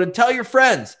 download, and tell your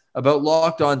friends about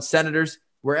Locked On Senators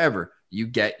wherever you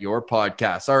get your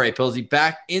podcasts. All right, Pilsy,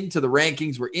 back into the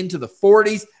rankings. We're into the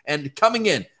 40s and coming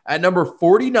in at number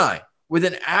 49 with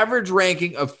an average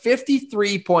ranking of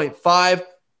 53.5,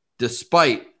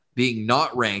 despite being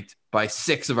not ranked by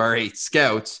 6 of our 8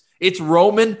 scouts. It's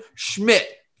Roman Schmidt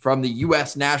from the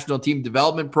U.S. National Team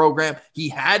Development Program. He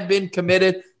had been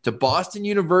committed to Boston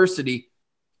University,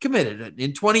 committed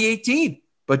in 2018.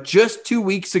 But just 2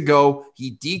 weeks ago,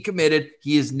 he decommitted.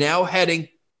 He is now heading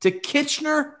to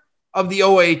Kitchener of the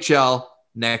OHL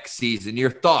next season. Your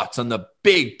thoughts on the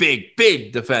big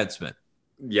defenseman?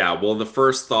 Yeah, well, the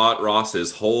first thought, Ross,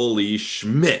 is holy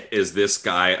Schmidt, is this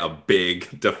guy a big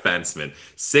defenseman?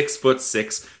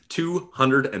 6'6",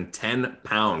 210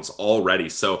 pounds already.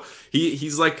 So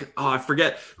he's like, I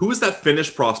forget, who was that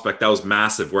Finnish prospect that was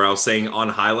massive, where I was saying on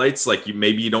highlights, like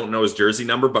maybe you don't know his jersey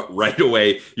number, but right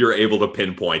away you're able to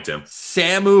pinpoint him.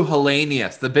 Samu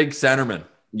Helenius, the big centerman.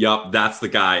 Yup, that's the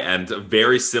guy. And a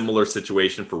very similar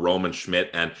situation for Roman Schmidt.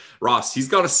 And Ross, he's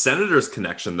got a Senators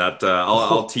connection that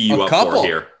I'll tee you up for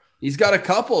here. He's got a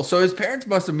couple. So his parents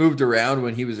must have moved around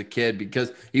when he was a kid,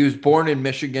 because he was born in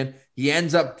Michigan. He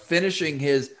ends up finishing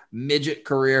his midget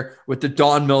career with the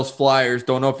Don Mills Flyers.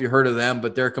 Don't know if you heard of them,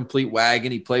 but they're a complete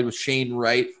wagon. He played with Shane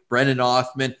Wright, Brendan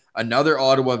Othman, another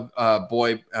Ottawa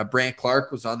boy, Brant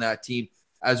Clark was on that team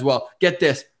as well. Get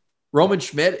this. Roman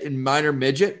Schmidt in minor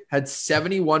midget had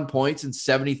 71 points in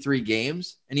 73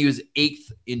 games, and he was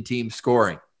 8th in team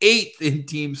scoring. 8th in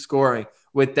team scoring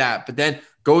with that. But then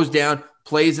goes down,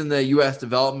 plays in the U.S.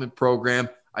 development program.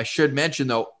 I should mention,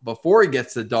 though, before he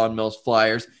gets to Don Mills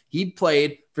Flyers, he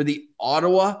played for the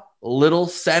Ottawa Little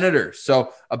Senators.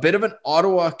 So a bit of an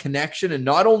Ottawa connection. And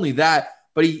not only that,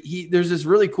 but there's this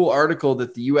really cool article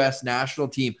that the U.S. national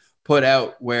team put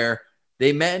out where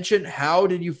they mentioned, how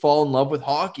did you fall in love with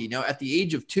hockey? Now, at the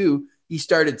age of 2, he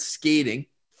started skating,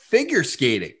 figure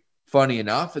skating, funny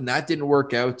enough, and that didn't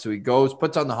work out. So he goes,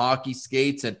 puts on the hockey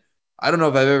skates, and I don't know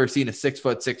if I've ever seen a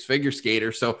 6'6" figure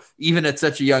skater. So even at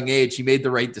such a young age, he made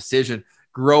the right decision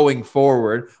growing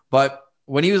forward. But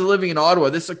when he was living in Ottawa,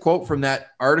 this is a quote from that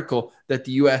article that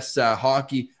the U.S.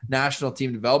 Hockey National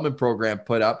Team Development Program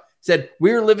put up. It said,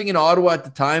 we were living in Ottawa at the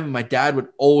time, and my dad would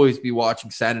always be watching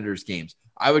Senators games.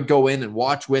 I would go in and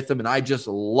watch with him, and I just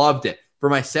loved it. For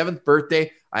my 7th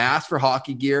birthday, I asked for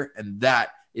hockey gear, and that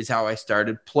is how I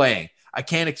started playing. I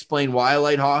can't explain why I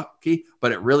like hockey,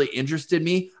 but it really interested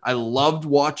me. I loved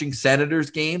watching Senators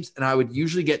games, and I would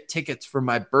usually get tickets for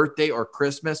my birthday or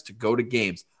Christmas to go to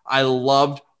games. I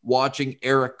loved watching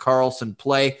Erik Karlsson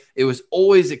play. It was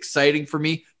always exciting for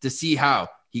me to see how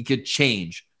he could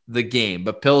change the game.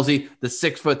 But Pilsy, the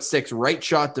 6'6" right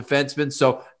shot defenseman.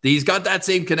 So he's got that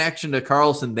same connection to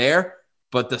Karlsson there,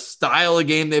 but the style of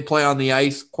game they play on the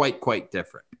ice, quite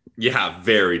different. Yeah,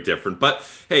 very different. But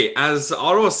hey, as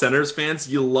Ottawa Senators fans,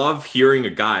 you love hearing a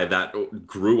guy that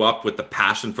grew up with the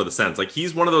passion for the Sens. Like,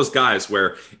 he's one of those guys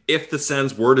where if the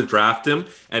Sens were to draft him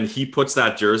and he puts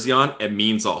that jersey on, it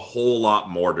means a whole lot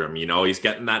more to him. You know, he's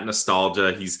getting that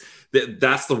nostalgia.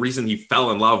 That's the reason he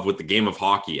fell in love with the game of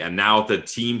hockey. And now the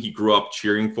team he grew up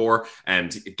cheering for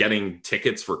and getting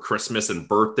tickets for Christmas and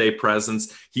birthday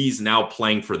presents, he's now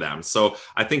playing for them. So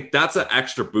I think that's an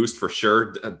extra boost for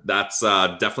sure. That's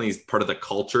definitely part of the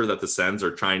culture that the Sens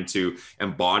are trying to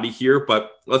embody here.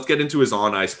 But let's get into his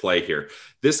on-ice play here.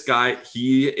 This guy,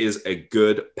 he is a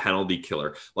good penalty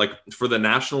killer. Like, for the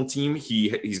national team,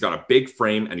 he's got a big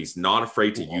frame and he's not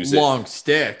afraid to use it. Long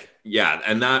stick. Yeah,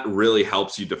 and that really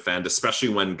helps you defend, especially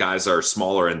when guys are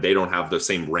smaller and they don't have the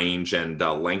same range and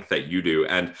length that you do.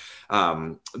 And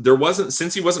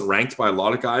since he wasn't ranked by a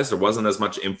lot of guys, there wasn't as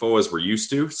much info as we're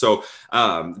used to. So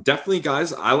definitely,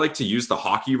 guys, I like to use the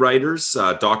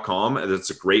hockeywriters.com. It's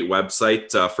a great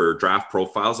website for draft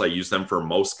profiles. I use them for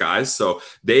most guys. So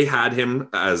they had him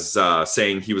as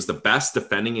saying he was the best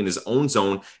defending in his own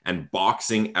zone and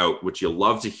boxing out, which you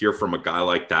love to hear from a guy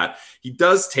like that. He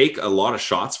does take a lot of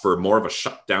shots for more of a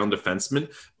shutdown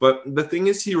defenseman, but the thing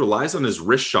is he relies on his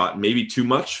wrist shot maybe too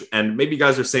much. And maybe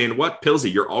guys are saying, what,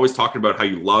 Pilsy, you're always talking about how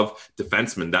you love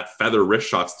defensemen that feather wrist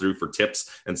shots through for tips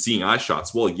and seeing eye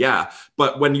shots. Well, yeah,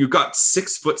 but when you got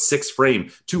 6'6"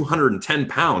 frame, 210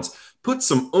 pounds, put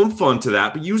some oomph onto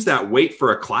that, but use that weight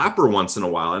for a clapper once in a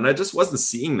while. And I just wasn't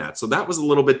seeing that. So that was a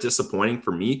little bit disappointing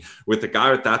for me. With a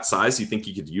guy at that size, you think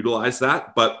he could utilize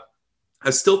that, but I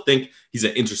still think he's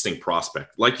an interesting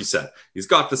prospect. Like you said, he's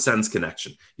got the Sens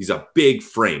connection. He's a big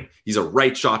frame. He's a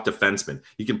right shot defenseman.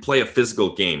 He can play a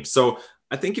physical game. So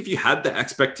I think if you had the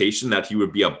expectation that he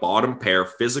would be a bottom pair,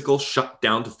 physical,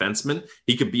 shutdown defenseman,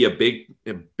 he could be a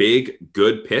big,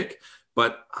 good pick.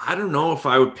 But I don't know if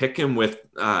I would pick him with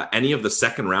any of the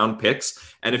second round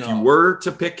picks. And if you were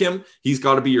to pick him, he's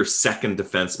got to be your second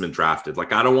defenseman drafted.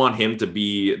 Like, I don't want him to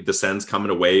be the Sens coming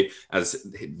away as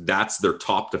that's their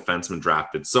top defenseman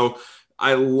drafted. So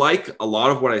I like a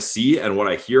lot of what I see and what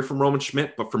I hear from Roman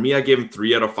Schmidt. But for me, I gave him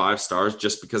 3 out of 5 stars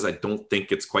just because I don't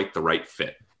think it's quite the right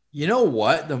fit. You know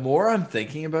what? The more I'm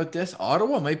thinking about this,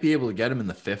 Ottawa might be able to get him in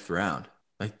the 5th round.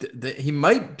 Like he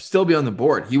might still be on the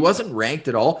board. He wasn't ranked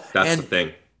at all. That's the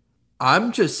thing.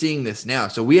 I'm just seeing this now.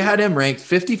 So we had him ranked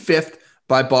 55th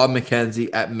by Bob McKenzie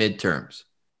at midterms.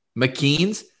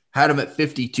 McKeen's had him at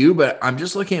 52, but I'm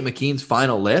just looking at McKeen's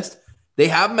final list. They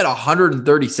have him at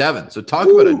 137. So talk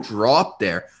about a drop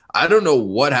there. I don't know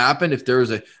what happened, if there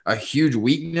was a huge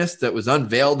weakness that was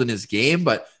unveiled in his game,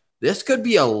 but this could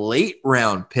be a late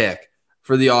round pick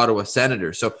for the Ottawa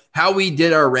Senators. So how we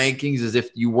did our rankings is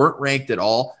if you weren't ranked at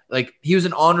all, like he was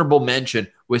an honorable mention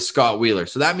with Scott Wheeler.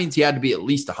 So that means he had to be at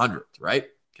least 100th, right?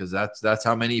 Because that's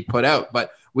how many he put out.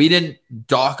 But we didn't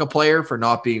dock a player for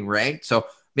not being ranked. So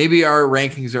maybe our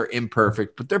rankings are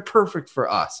imperfect, but they're perfect for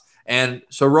us. And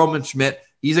so Roman Schmidt,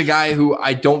 he's a guy who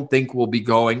I don't think will be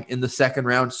going in the second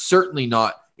round, certainly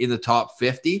not in the top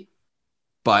 50.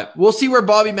 But we'll see where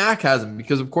Bobby Mack has him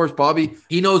because, of course, Bobby,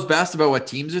 he knows best about what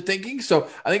teams are thinking. So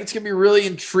I think it's going to be really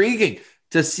intriguing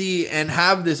to see and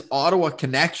have this Ottawa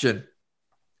connection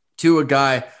to a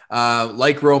guy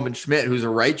like Roman Schmidt, who's a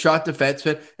right shot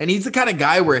defenseman. And he's the kind of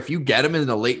guy where if you get him in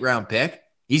a late round pick,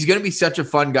 he's going to be such a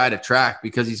fun guy to track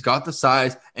because he's got the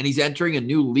size and he's entering a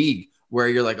new league where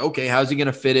you're like, okay, how's he going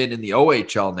to fit in the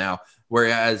OHL now?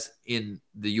 Whereas in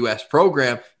the U.S.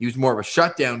 program, he was more of a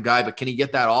shutdown guy, but can he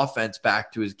get that offense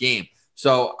back to his game?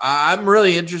 So I'm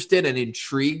really interested and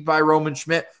intrigued by Roman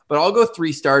Schmidt, but I'll go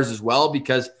 3 stars as well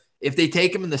because if they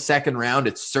take him in the second round,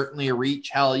 it's certainly a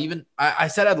reach. Hell, even I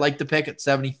said I'd like to pick at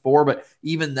 74, but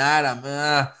even that,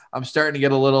 I'm starting to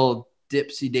get a little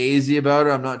dipsy daisy about it.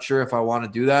 I'm not sure if I want to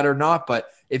do that or not, but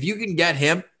if you can get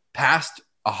him past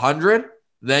 100,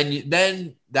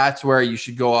 then that's where you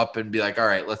should go up and be like, all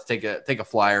right, let's take a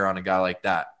flyer on a guy like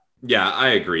that. Yeah, I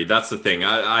agree. That's the thing.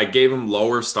 I gave him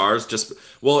lower stars.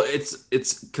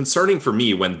 It's concerning for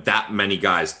me when that many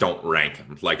guys don't rank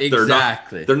him. Like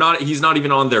exactly. they're not. He's not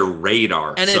even on their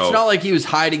radar. And it's not like he was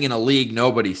hiding in a league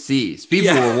nobody sees.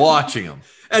 People were watching him.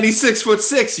 And he's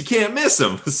 6'6". You can't miss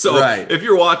him. So if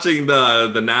you're watching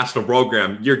the national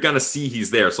program, you're gonna see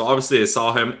he's there. So obviously they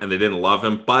saw him and they didn't love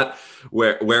him. But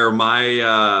where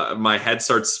my head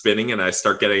starts spinning and I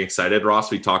start getting excited,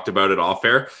 Ross, we talked about it off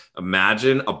air.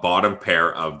 Imagine a bottom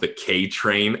pair of the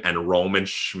K-Train and Roman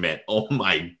Schmidt. Oh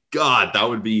my God, that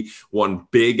would be one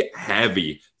big,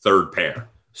 heavy third pair.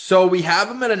 So we have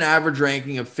him at an average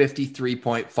ranking of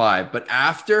 53.5, but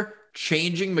after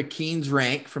changing McKeen's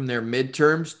rank from their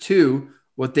midterms to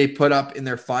what they put up in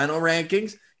their final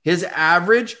rankings, his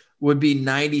average would be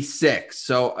 96.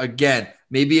 So again,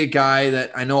 maybe a guy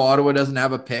that I know Ottawa doesn't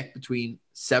have a pick between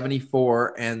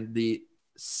 74 and the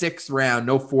 6th round,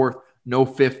 no 4th, no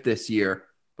 5th this year,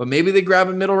 but maybe they grab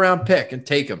a middle round pick and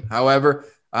take him. However,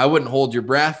 I wouldn't hold your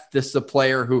breath. This is a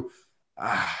player who,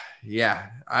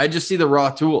 I just see the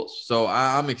raw tools. So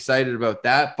I'm excited about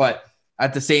that. But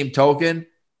at the same token,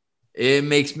 it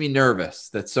makes me nervous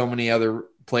that so many other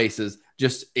places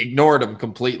just ignored him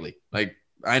completely. Like,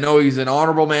 I know he's an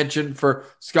honorable mention for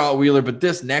Scott Wheeler, but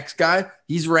this next guy,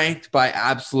 he's ranked by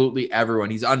absolutely everyone.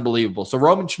 He's unbelievable. So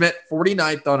Roman Schmidt,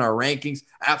 49th on our rankings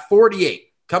at 48,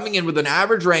 coming in with an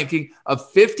average ranking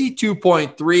of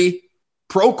 52.3.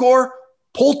 Prokhor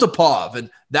Poltapov, and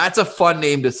that's a fun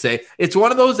name to say. It's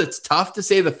one of those that's tough to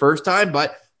say the first time,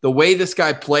 but the way this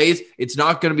guy plays, it's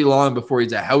not going to be long before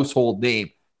he's a household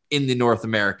name in the North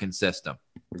American system.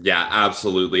 Yeah,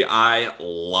 absolutely. I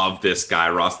love this guy,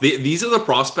 Ross. These are the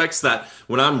prospects that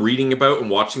when I'm reading about and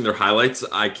watching their highlights,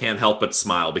 I can't help but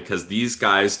smile because these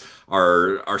guys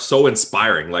are so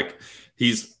inspiring. Like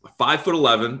he's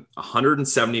 5'11",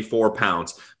 174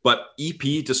 pounds, but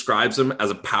EP describes him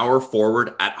as a power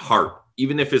forward at heart,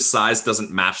 even if his size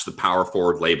doesn't match the power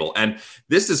forward label. And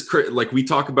this is like we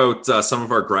talk about some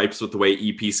of our gripes with the way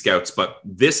EP scouts, but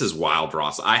this is wild,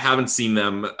 Ross. I haven't seen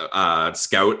them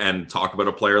scout and talk about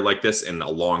a player like this in a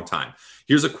long time.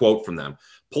 Here's a quote from them.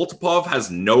 Poltapov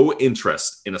has no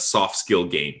interest in a soft skill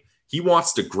game. He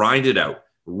wants to grind it out,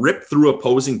 rip through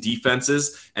opposing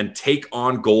defenses, and take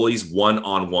on goalies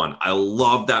one-on-one. I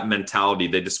love that mentality.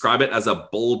 They describe it as a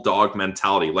bulldog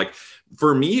mentality. Like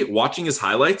for me, watching his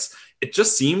highlights, it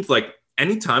just seemed like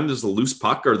anytime there's a loose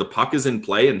puck or the puck is in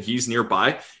play and he's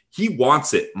nearby, he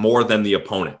wants it more than the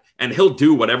opponent. And he'll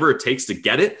do whatever it takes to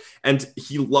get it. And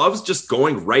he loves just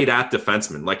going right at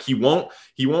defensemen. Like he won't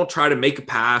try to make a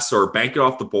pass or bank it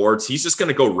off the boards. He's just going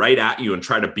to go right at you and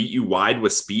try to beat you wide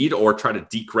with speed or try to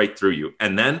deke right through you.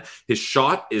 And then his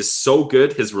shot is so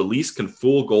good. His release can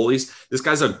fool goalies. This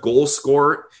guy's a goal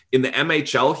scorer. In the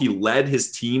MHL, he led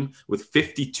his team with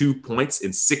 52 points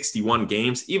in 61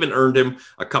 games, even earned him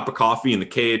a cup of coffee in the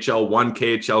KHL, one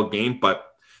KHL game. But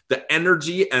the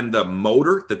energy and the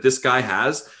motor that this guy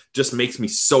has just makes me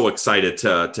so excited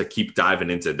to keep diving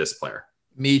into this player.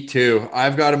 Me too.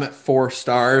 I've got him at 4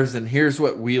 stars, and here's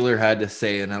what Wheeler had to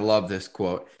say, and I love this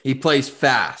quote. He plays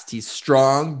fast. He's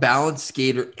strong, balanced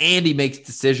skater, and he makes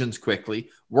decisions quickly,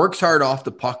 works hard off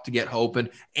the puck to get open,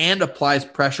 and applies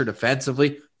pressure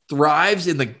defensively, thrives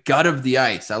in the gut of the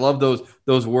ice. I love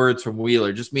those words from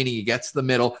Wheeler, just meaning he gets to the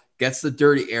middle, gets the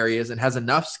dirty areas, and has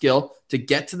enough skill to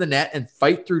get to the net and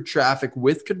fight through traffic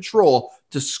with control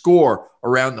to score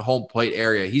around the home plate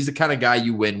area. He's the kind of guy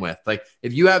you win with. Like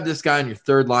if you have this guy on your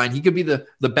third line, he could be the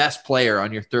best player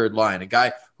on your third line, a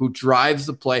guy who drives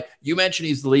the play. You mentioned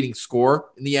he's the leading scorer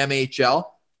in the MHL,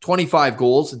 25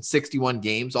 goals in 61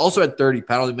 games, also had 30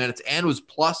 penalty minutes and was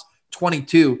plus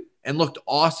 22 and looked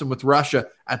awesome with Russia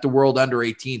at the World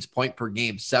Under-18s, point per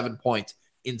game, 7 points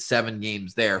in 7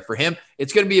 games there. For him,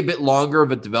 it's going to be a bit longer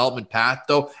of a development path,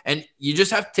 though, and you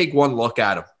just have to take one look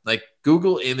at him. Like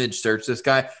Google image search this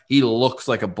guy. He looks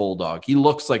like a bulldog. He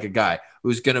looks like a guy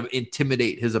who's going to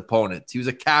intimidate his opponents. He was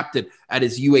a captain at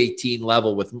his U18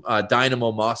 level with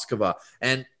Dynamo Moskva.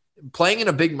 And playing in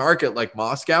a big market like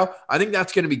Moscow, I think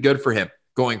that's going to be good for him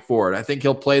going forward. I think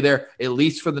he'll play there at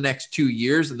least for the next 2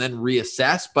 years and then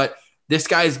reassess. But this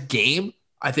guy's game,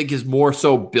 I think, is more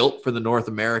so built for the North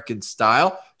American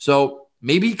style. So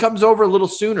maybe he comes over a little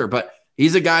sooner, but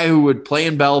he's a guy who would play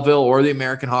in Belleville or the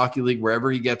American Hockey League,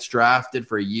 wherever he gets drafted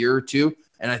for a year or two.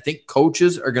 And I think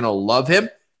coaches are going to love him,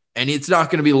 and it's not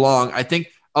going to be long. I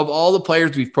think of all the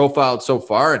players we've profiled so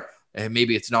far, and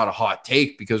maybe it's not a hot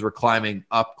take because we're climbing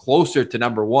up closer to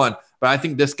number 1, but I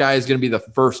think this guy is going to be the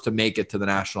first to make it to the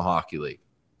National Hockey League.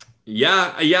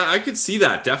 Yeah, I could see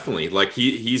that, definitely. Like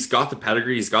he's got the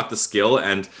pedigree, he's got the skill,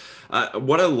 and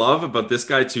what I love about this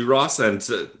guy too, Ross, and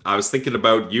I was thinking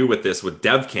about you with this, with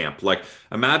Dev Camp. Like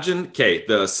imagine,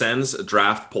 the Sens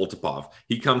draft Poltapov.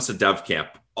 He comes to Dev Camp.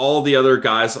 All the other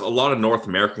guys, a lot of North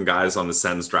American guys on the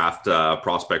Sens draft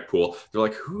prospect pool, they're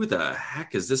like, who the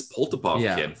heck is this Poltapov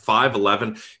kid?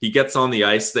 5'11". He gets on the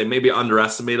ice. They maybe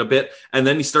underestimate a bit. And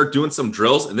then you start doing some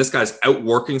drills, and this guy's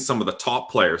outworking some of the top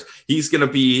players. He's gonna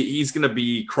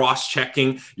be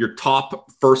cross-checking your top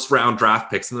first-round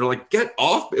draft picks. And they're like, get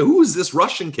off. Who is this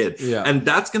Russian kid? Yeah. And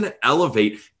that's gonna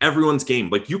elevate everyone's game.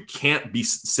 Like you can't be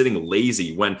sitting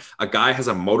lazy when a guy has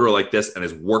a motor like this and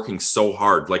is working so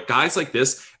hard. Like guys like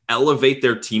this elevate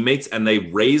their teammates and they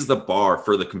raise the bar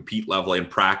for the compete level in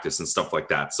practice and stuff like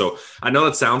that. So I know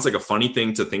that sounds like a funny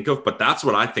thing to think of, but that's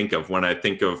what I think of when I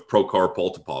think of Prokhor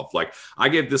Poltapov. Like I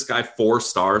gave this guy 4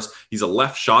 stars. He's a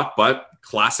left shot, but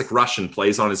classic Russian,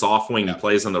 plays on his off wing. He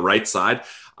plays on the right side.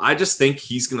 I just think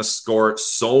he's going to score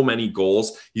so many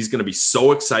goals. He's going to be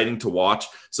so exciting to watch.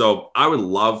 So I would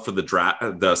love for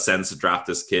the Sens to draft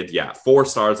this kid. Yeah, 4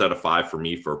 stars out of 5 for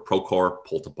me for Prokhor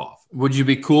Poltapov. Would you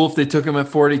be cool if they took him at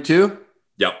 42?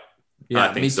 Yep. Yeah,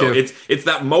 I think so. Too. It's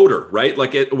that motor, right?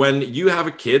 Like when you have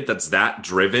a kid that's that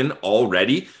driven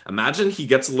already, imagine he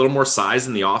gets a little more size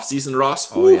in the offseason,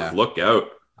 Ross. Oh, yeah. Look out.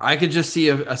 I could just see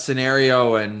a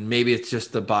scenario, and maybe it's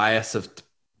just the bias of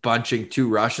bunching 2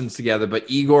 Russians together, but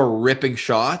Igor ripping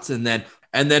shots and then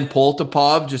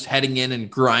Poltapov just heading in and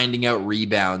grinding out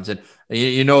rebounds. And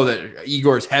you know that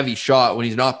Igor's heavy shot, when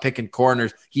he's not picking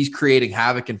corners, he's creating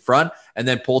havoc in front, and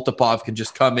then Poltapov can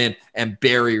just come in and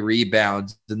bury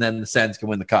rebounds, and then the Sens can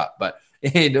win the cup. But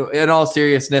in all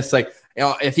seriousness, like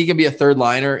if he can be a third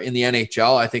liner in the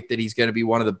NHL, I think that he's going to be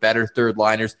one of the better third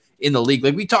liners in the league.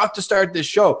 Like we talked to start this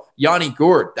show, Yanni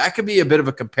Gourde, that could be a bit of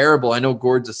a comparable. I know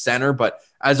Gourde's a center, but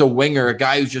as a winger, a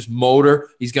guy who's just motor,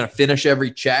 he's going to finish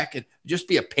every check and just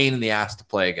be a pain in the ass to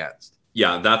play against.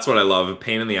 Yeah, that's what I love. A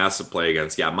pain in the ass to play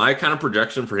against. Yeah, my kind of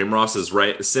projection for him, Ross, is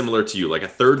right similar to you, like a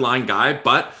third line guy,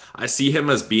 but I see him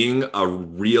as being a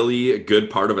really good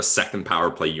part of a second power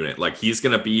play unit. Like he's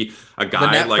going to be a guy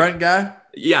the net like front guy?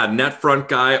 Yeah, net front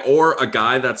guy, or a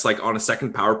guy that's like on a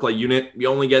second power play unit. You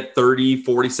only get 30,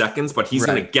 40 seconds, but he's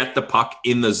going to get the puck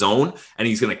in the zone and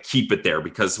he's going to keep it there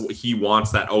because he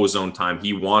wants that ozone time.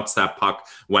 He wants that puck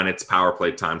when it's power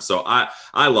play time. So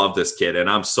I love this kid and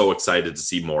I'm so excited to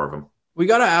see more of him. We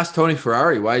got to ask Tony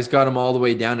Ferrari why he's got him all the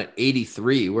way down at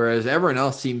 83, whereas everyone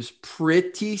else seems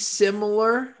pretty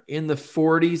similar in the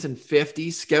 40s and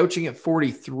 50s. Scouching at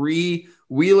 43,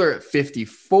 Wheeler at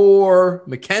 54,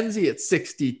 McKenzie at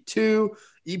 62,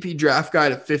 EP Draft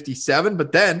Guide at 57.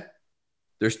 But then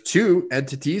there's two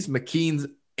entities,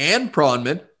 McKeens and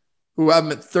Pronman, who have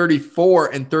him at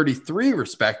 34 and 33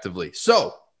 respectively.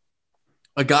 So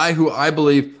a guy who I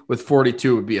believe with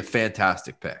 42 would be a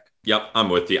fantastic pick. Yep, I'm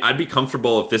with you. I'd be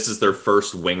comfortable if this is their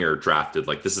first winger drafted,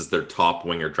 like this is their top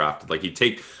winger drafted. Like you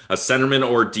take a centerman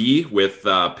or D with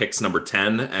picks number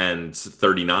 10 and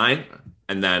 39,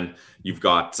 and then you've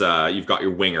got your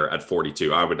winger at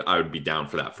 42. I would be down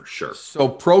for that for sure. So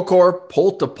Prokhor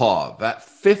Poltapov at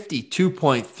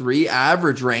 52.3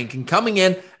 average ranking, coming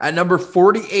in at number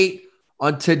 48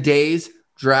 on today's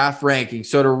draft ranking.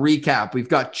 So to recap, we've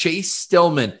got Chase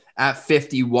Stillman at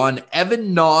 51,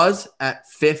 Evan Noz at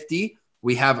 50.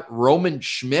 We have Roman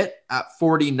Schmidt at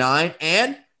 49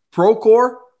 and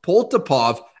Prokhor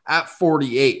Poltapov at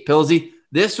 48. Pilsy,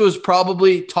 this was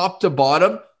probably top to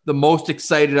bottom the most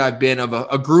excited I've been of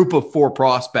a group of 4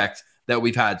 prospects that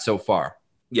we've had so far.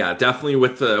 Yeah, definitely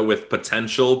with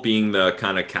potential being the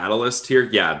kind of catalyst here.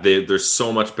 Yeah, there's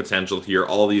so much potential here.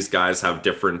 All these guys have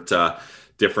different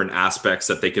aspects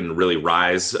that they can really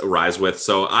rise with.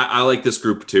 So I like this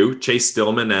group too. Chase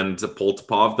Stillman and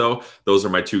Poltapov, though, those are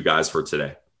my 2 guys for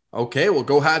today. Okay, well,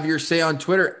 go have your say on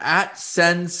Twitter at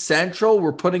Sens Central.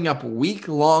 We're putting up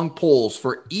week-long polls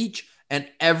for each and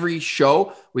every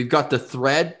show. We've got the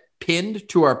thread pinned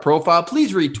to our profile.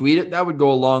 Please retweet it. That would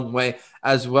go a long way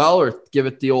as well, or give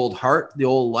it the old heart, the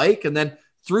old like. And then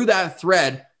through that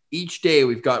thread, each day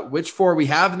we've got which 4 we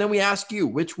have, and then we ask you,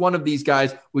 which one of these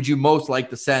guys would you most like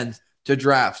the Sens to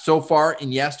draft? So far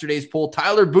in yesterday's poll,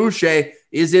 Tyler Boucher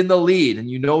is in the lead, and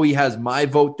you know he has my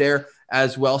vote there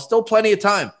as well. Still plenty of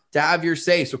time to have your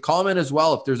say, so comment as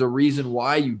well if there's a reason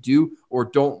why you do or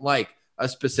don't like a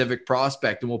specific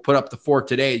prospect, and we'll put up the 4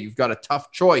 today. You've got a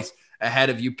tough choice ahead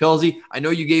of you, Pilsy. I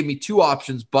know you gave me 2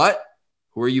 options, but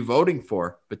who are you voting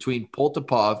for between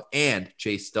Poltapov and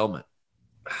Chase Stillman?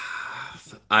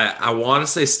 I want to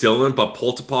say Stillman, but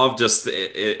Poltapov just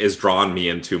is drawing me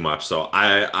in too much. So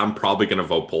I'm probably going to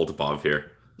vote Poltapov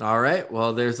here. All right.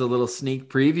 Well, there's a little sneak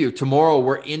preview. Tomorrow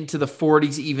we're into the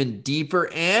 40s even deeper.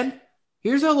 And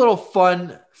here's a little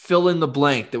fun fill in the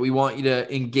blank that we want you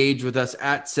to engage with us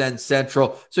at Sens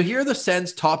Central. So here are the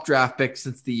Sens top draft picks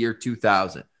since the year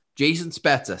 2000. Jason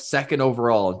Spezza, 2nd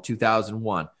overall in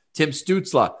 2001. Tim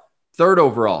Stützle, 3rd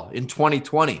overall in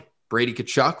 2020. Brady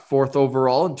Tkachuk, 4th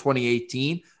overall in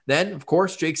 2018. Then, of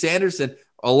course, Jake Sanderson,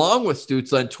 along with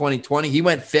Stützle in 2020. He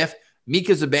went 5th.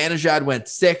 Mika Zibanejad went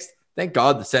 6th. Thank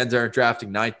God the Sens aren't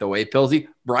drafting 9th, though, Pilsy.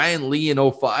 Brian Lee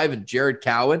in 05 and Jared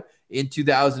Cowan in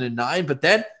 2009. But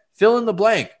then, fill in the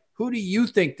blank. Who do you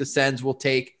think the Sens will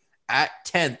take at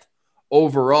 10th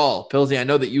overall? Pilsy, I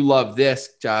know that you love this.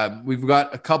 We've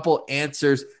got a couple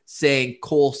answers saying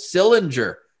Cole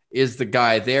Sillinger is the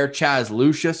guy there. Chaz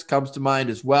Lucius comes to mind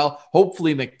as well.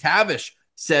 Hopefully McTavish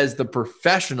says the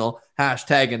professional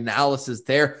hashtag analysis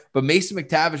there. But Mason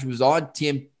McTavish was on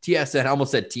TSN, I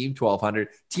almost said Team 1200,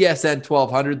 TSN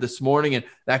 1200 this morning, and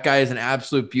that guy is an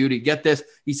absolute beauty. Get this.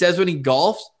 He says when he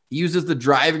golfs, he uses the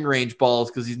driving range balls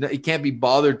because he can't be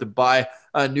bothered to buy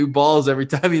new balls every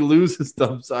time he loses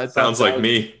them. So sounds like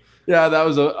me. Yeah, that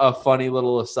was a funny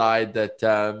little aside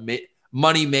that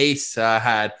Money Mace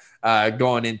had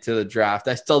going into the draft.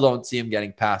 I still don't see him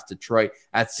getting past Detroit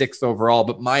at 6th overall,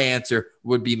 but my answer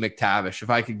would be McTavish. If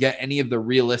I could get any of the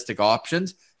realistic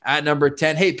options at number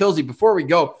 10. Hey, Pilsy, before we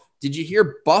go, did you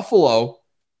hear Buffalo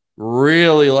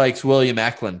really likes William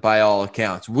Eklund by all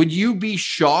accounts? Would you be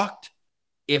shocked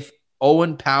if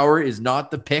Owen Power is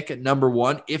not the pick at number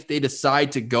 1 if they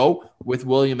decide to go with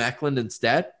William Eklund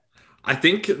instead? I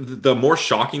think the more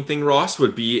shocking thing, Ross,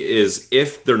 would be is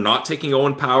if they're not taking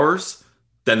Owen Powers,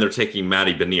 then they're taking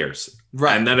Matty Beniers.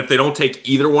 Right. And then if they don't take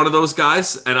either one of those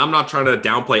guys, and I'm not trying to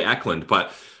downplay Eklund,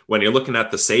 but when you're looking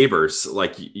at the Sabres,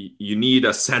 like you need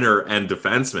a center and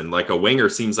defenseman. Like a winger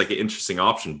seems like an interesting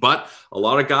option, but a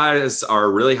lot of guys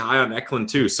are really high on Eklund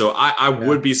too. So I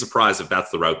would be surprised if that's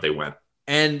the route they went.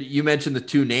 And you mentioned the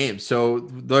two names. So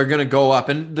they're going to go up,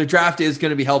 and the draft is going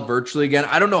to be held virtually again.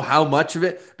 I don't know how much of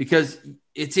it, because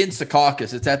it's in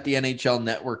Secaucus. It's at the NHL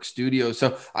Network studio.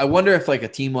 So I wonder if like a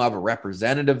team will have a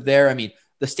representative there. I mean,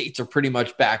 the states are pretty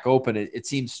much back open. It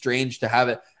seems strange to have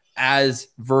it as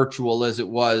virtual as it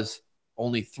was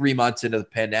only 3 months into the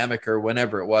pandemic or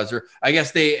whenever it was, or I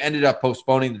guess they ended up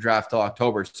postponing the draft till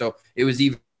October. So it was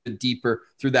even deeper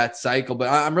through that cycle, but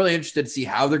I'm really interested to see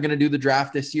how they're going to do the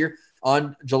draft this year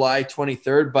on July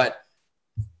 23rd, but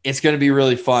it's going to be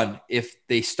really fun if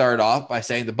they start off by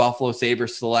saying the Buffalo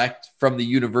Sabres select from the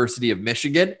University of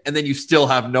Michigan, and then you still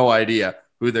have no idea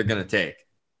who they're going to take.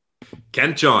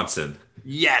 Kent Johnson.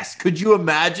 Yes. Could you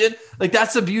imagine? Like,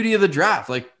 that's the beauty of the draft.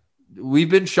 Like, we've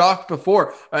been shocked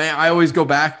before. I always go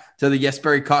back to the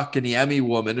Jesperi Kotkaniemi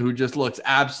woman who just looks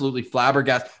absolutely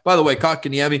flabbergasted. By the way,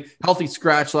 Kotkaniemi, healthy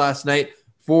scratch last night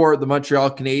for the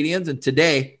Montreal Canadiens, and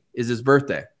today is his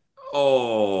birthday.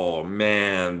 Oh,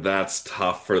 man, that's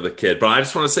tough for the kid. But I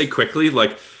just want to say quickly,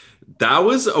 like, that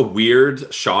was a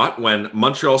weird shot when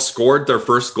Montreal scored their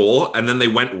first goal and then they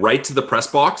went right to the press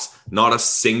box. Not a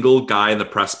single guy in the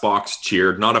press box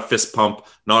cheered, not a fist pump,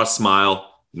 not a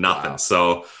smile, nothing. Wow.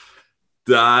 So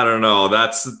I don't know.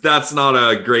 That's not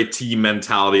a great team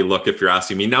mentality look, if you're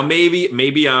asking me. Now,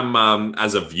 maybe I'm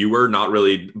as a viewer not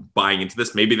really buying into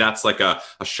this. Maybe that's like a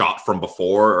shot from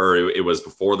before, or it was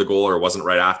before the goal, or it wasn't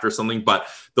right after something. But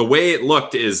the way it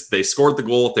looked is they scored the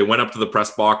goal. They went up to the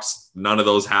press box. None of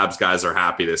those Habs guys are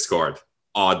happy they scored.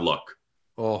 Odd look.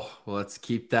 Oh, well, let's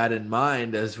keep that in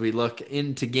mind as we look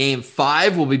into Game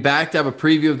 5. We'll be back to have a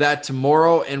preview of that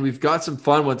tomorrow, and we've got some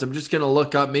fun ones. I'm just going to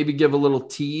look up, maybe give a little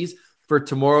tease for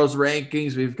tomorrow's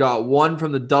rankings. We've got one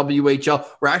from the WHL.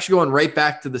 We're actually going right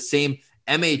back to the same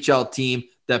MHL team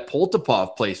that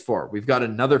Poltapov plays for. We've got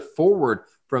another forward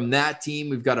from that team.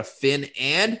 We've got a Finn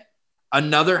and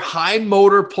another high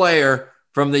motor player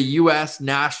from the U.S.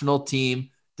 national team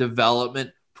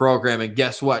development program. And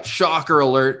guess what? Shocker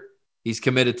alert. He's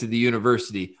committed to the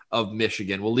University of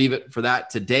Michigan. We'll leave it for that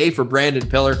today. For Brandon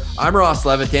Pillar, I'm Ross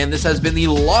Levitan. This has been the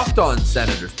Locked On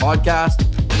Senators podcast.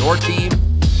 Your team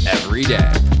every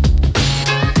day.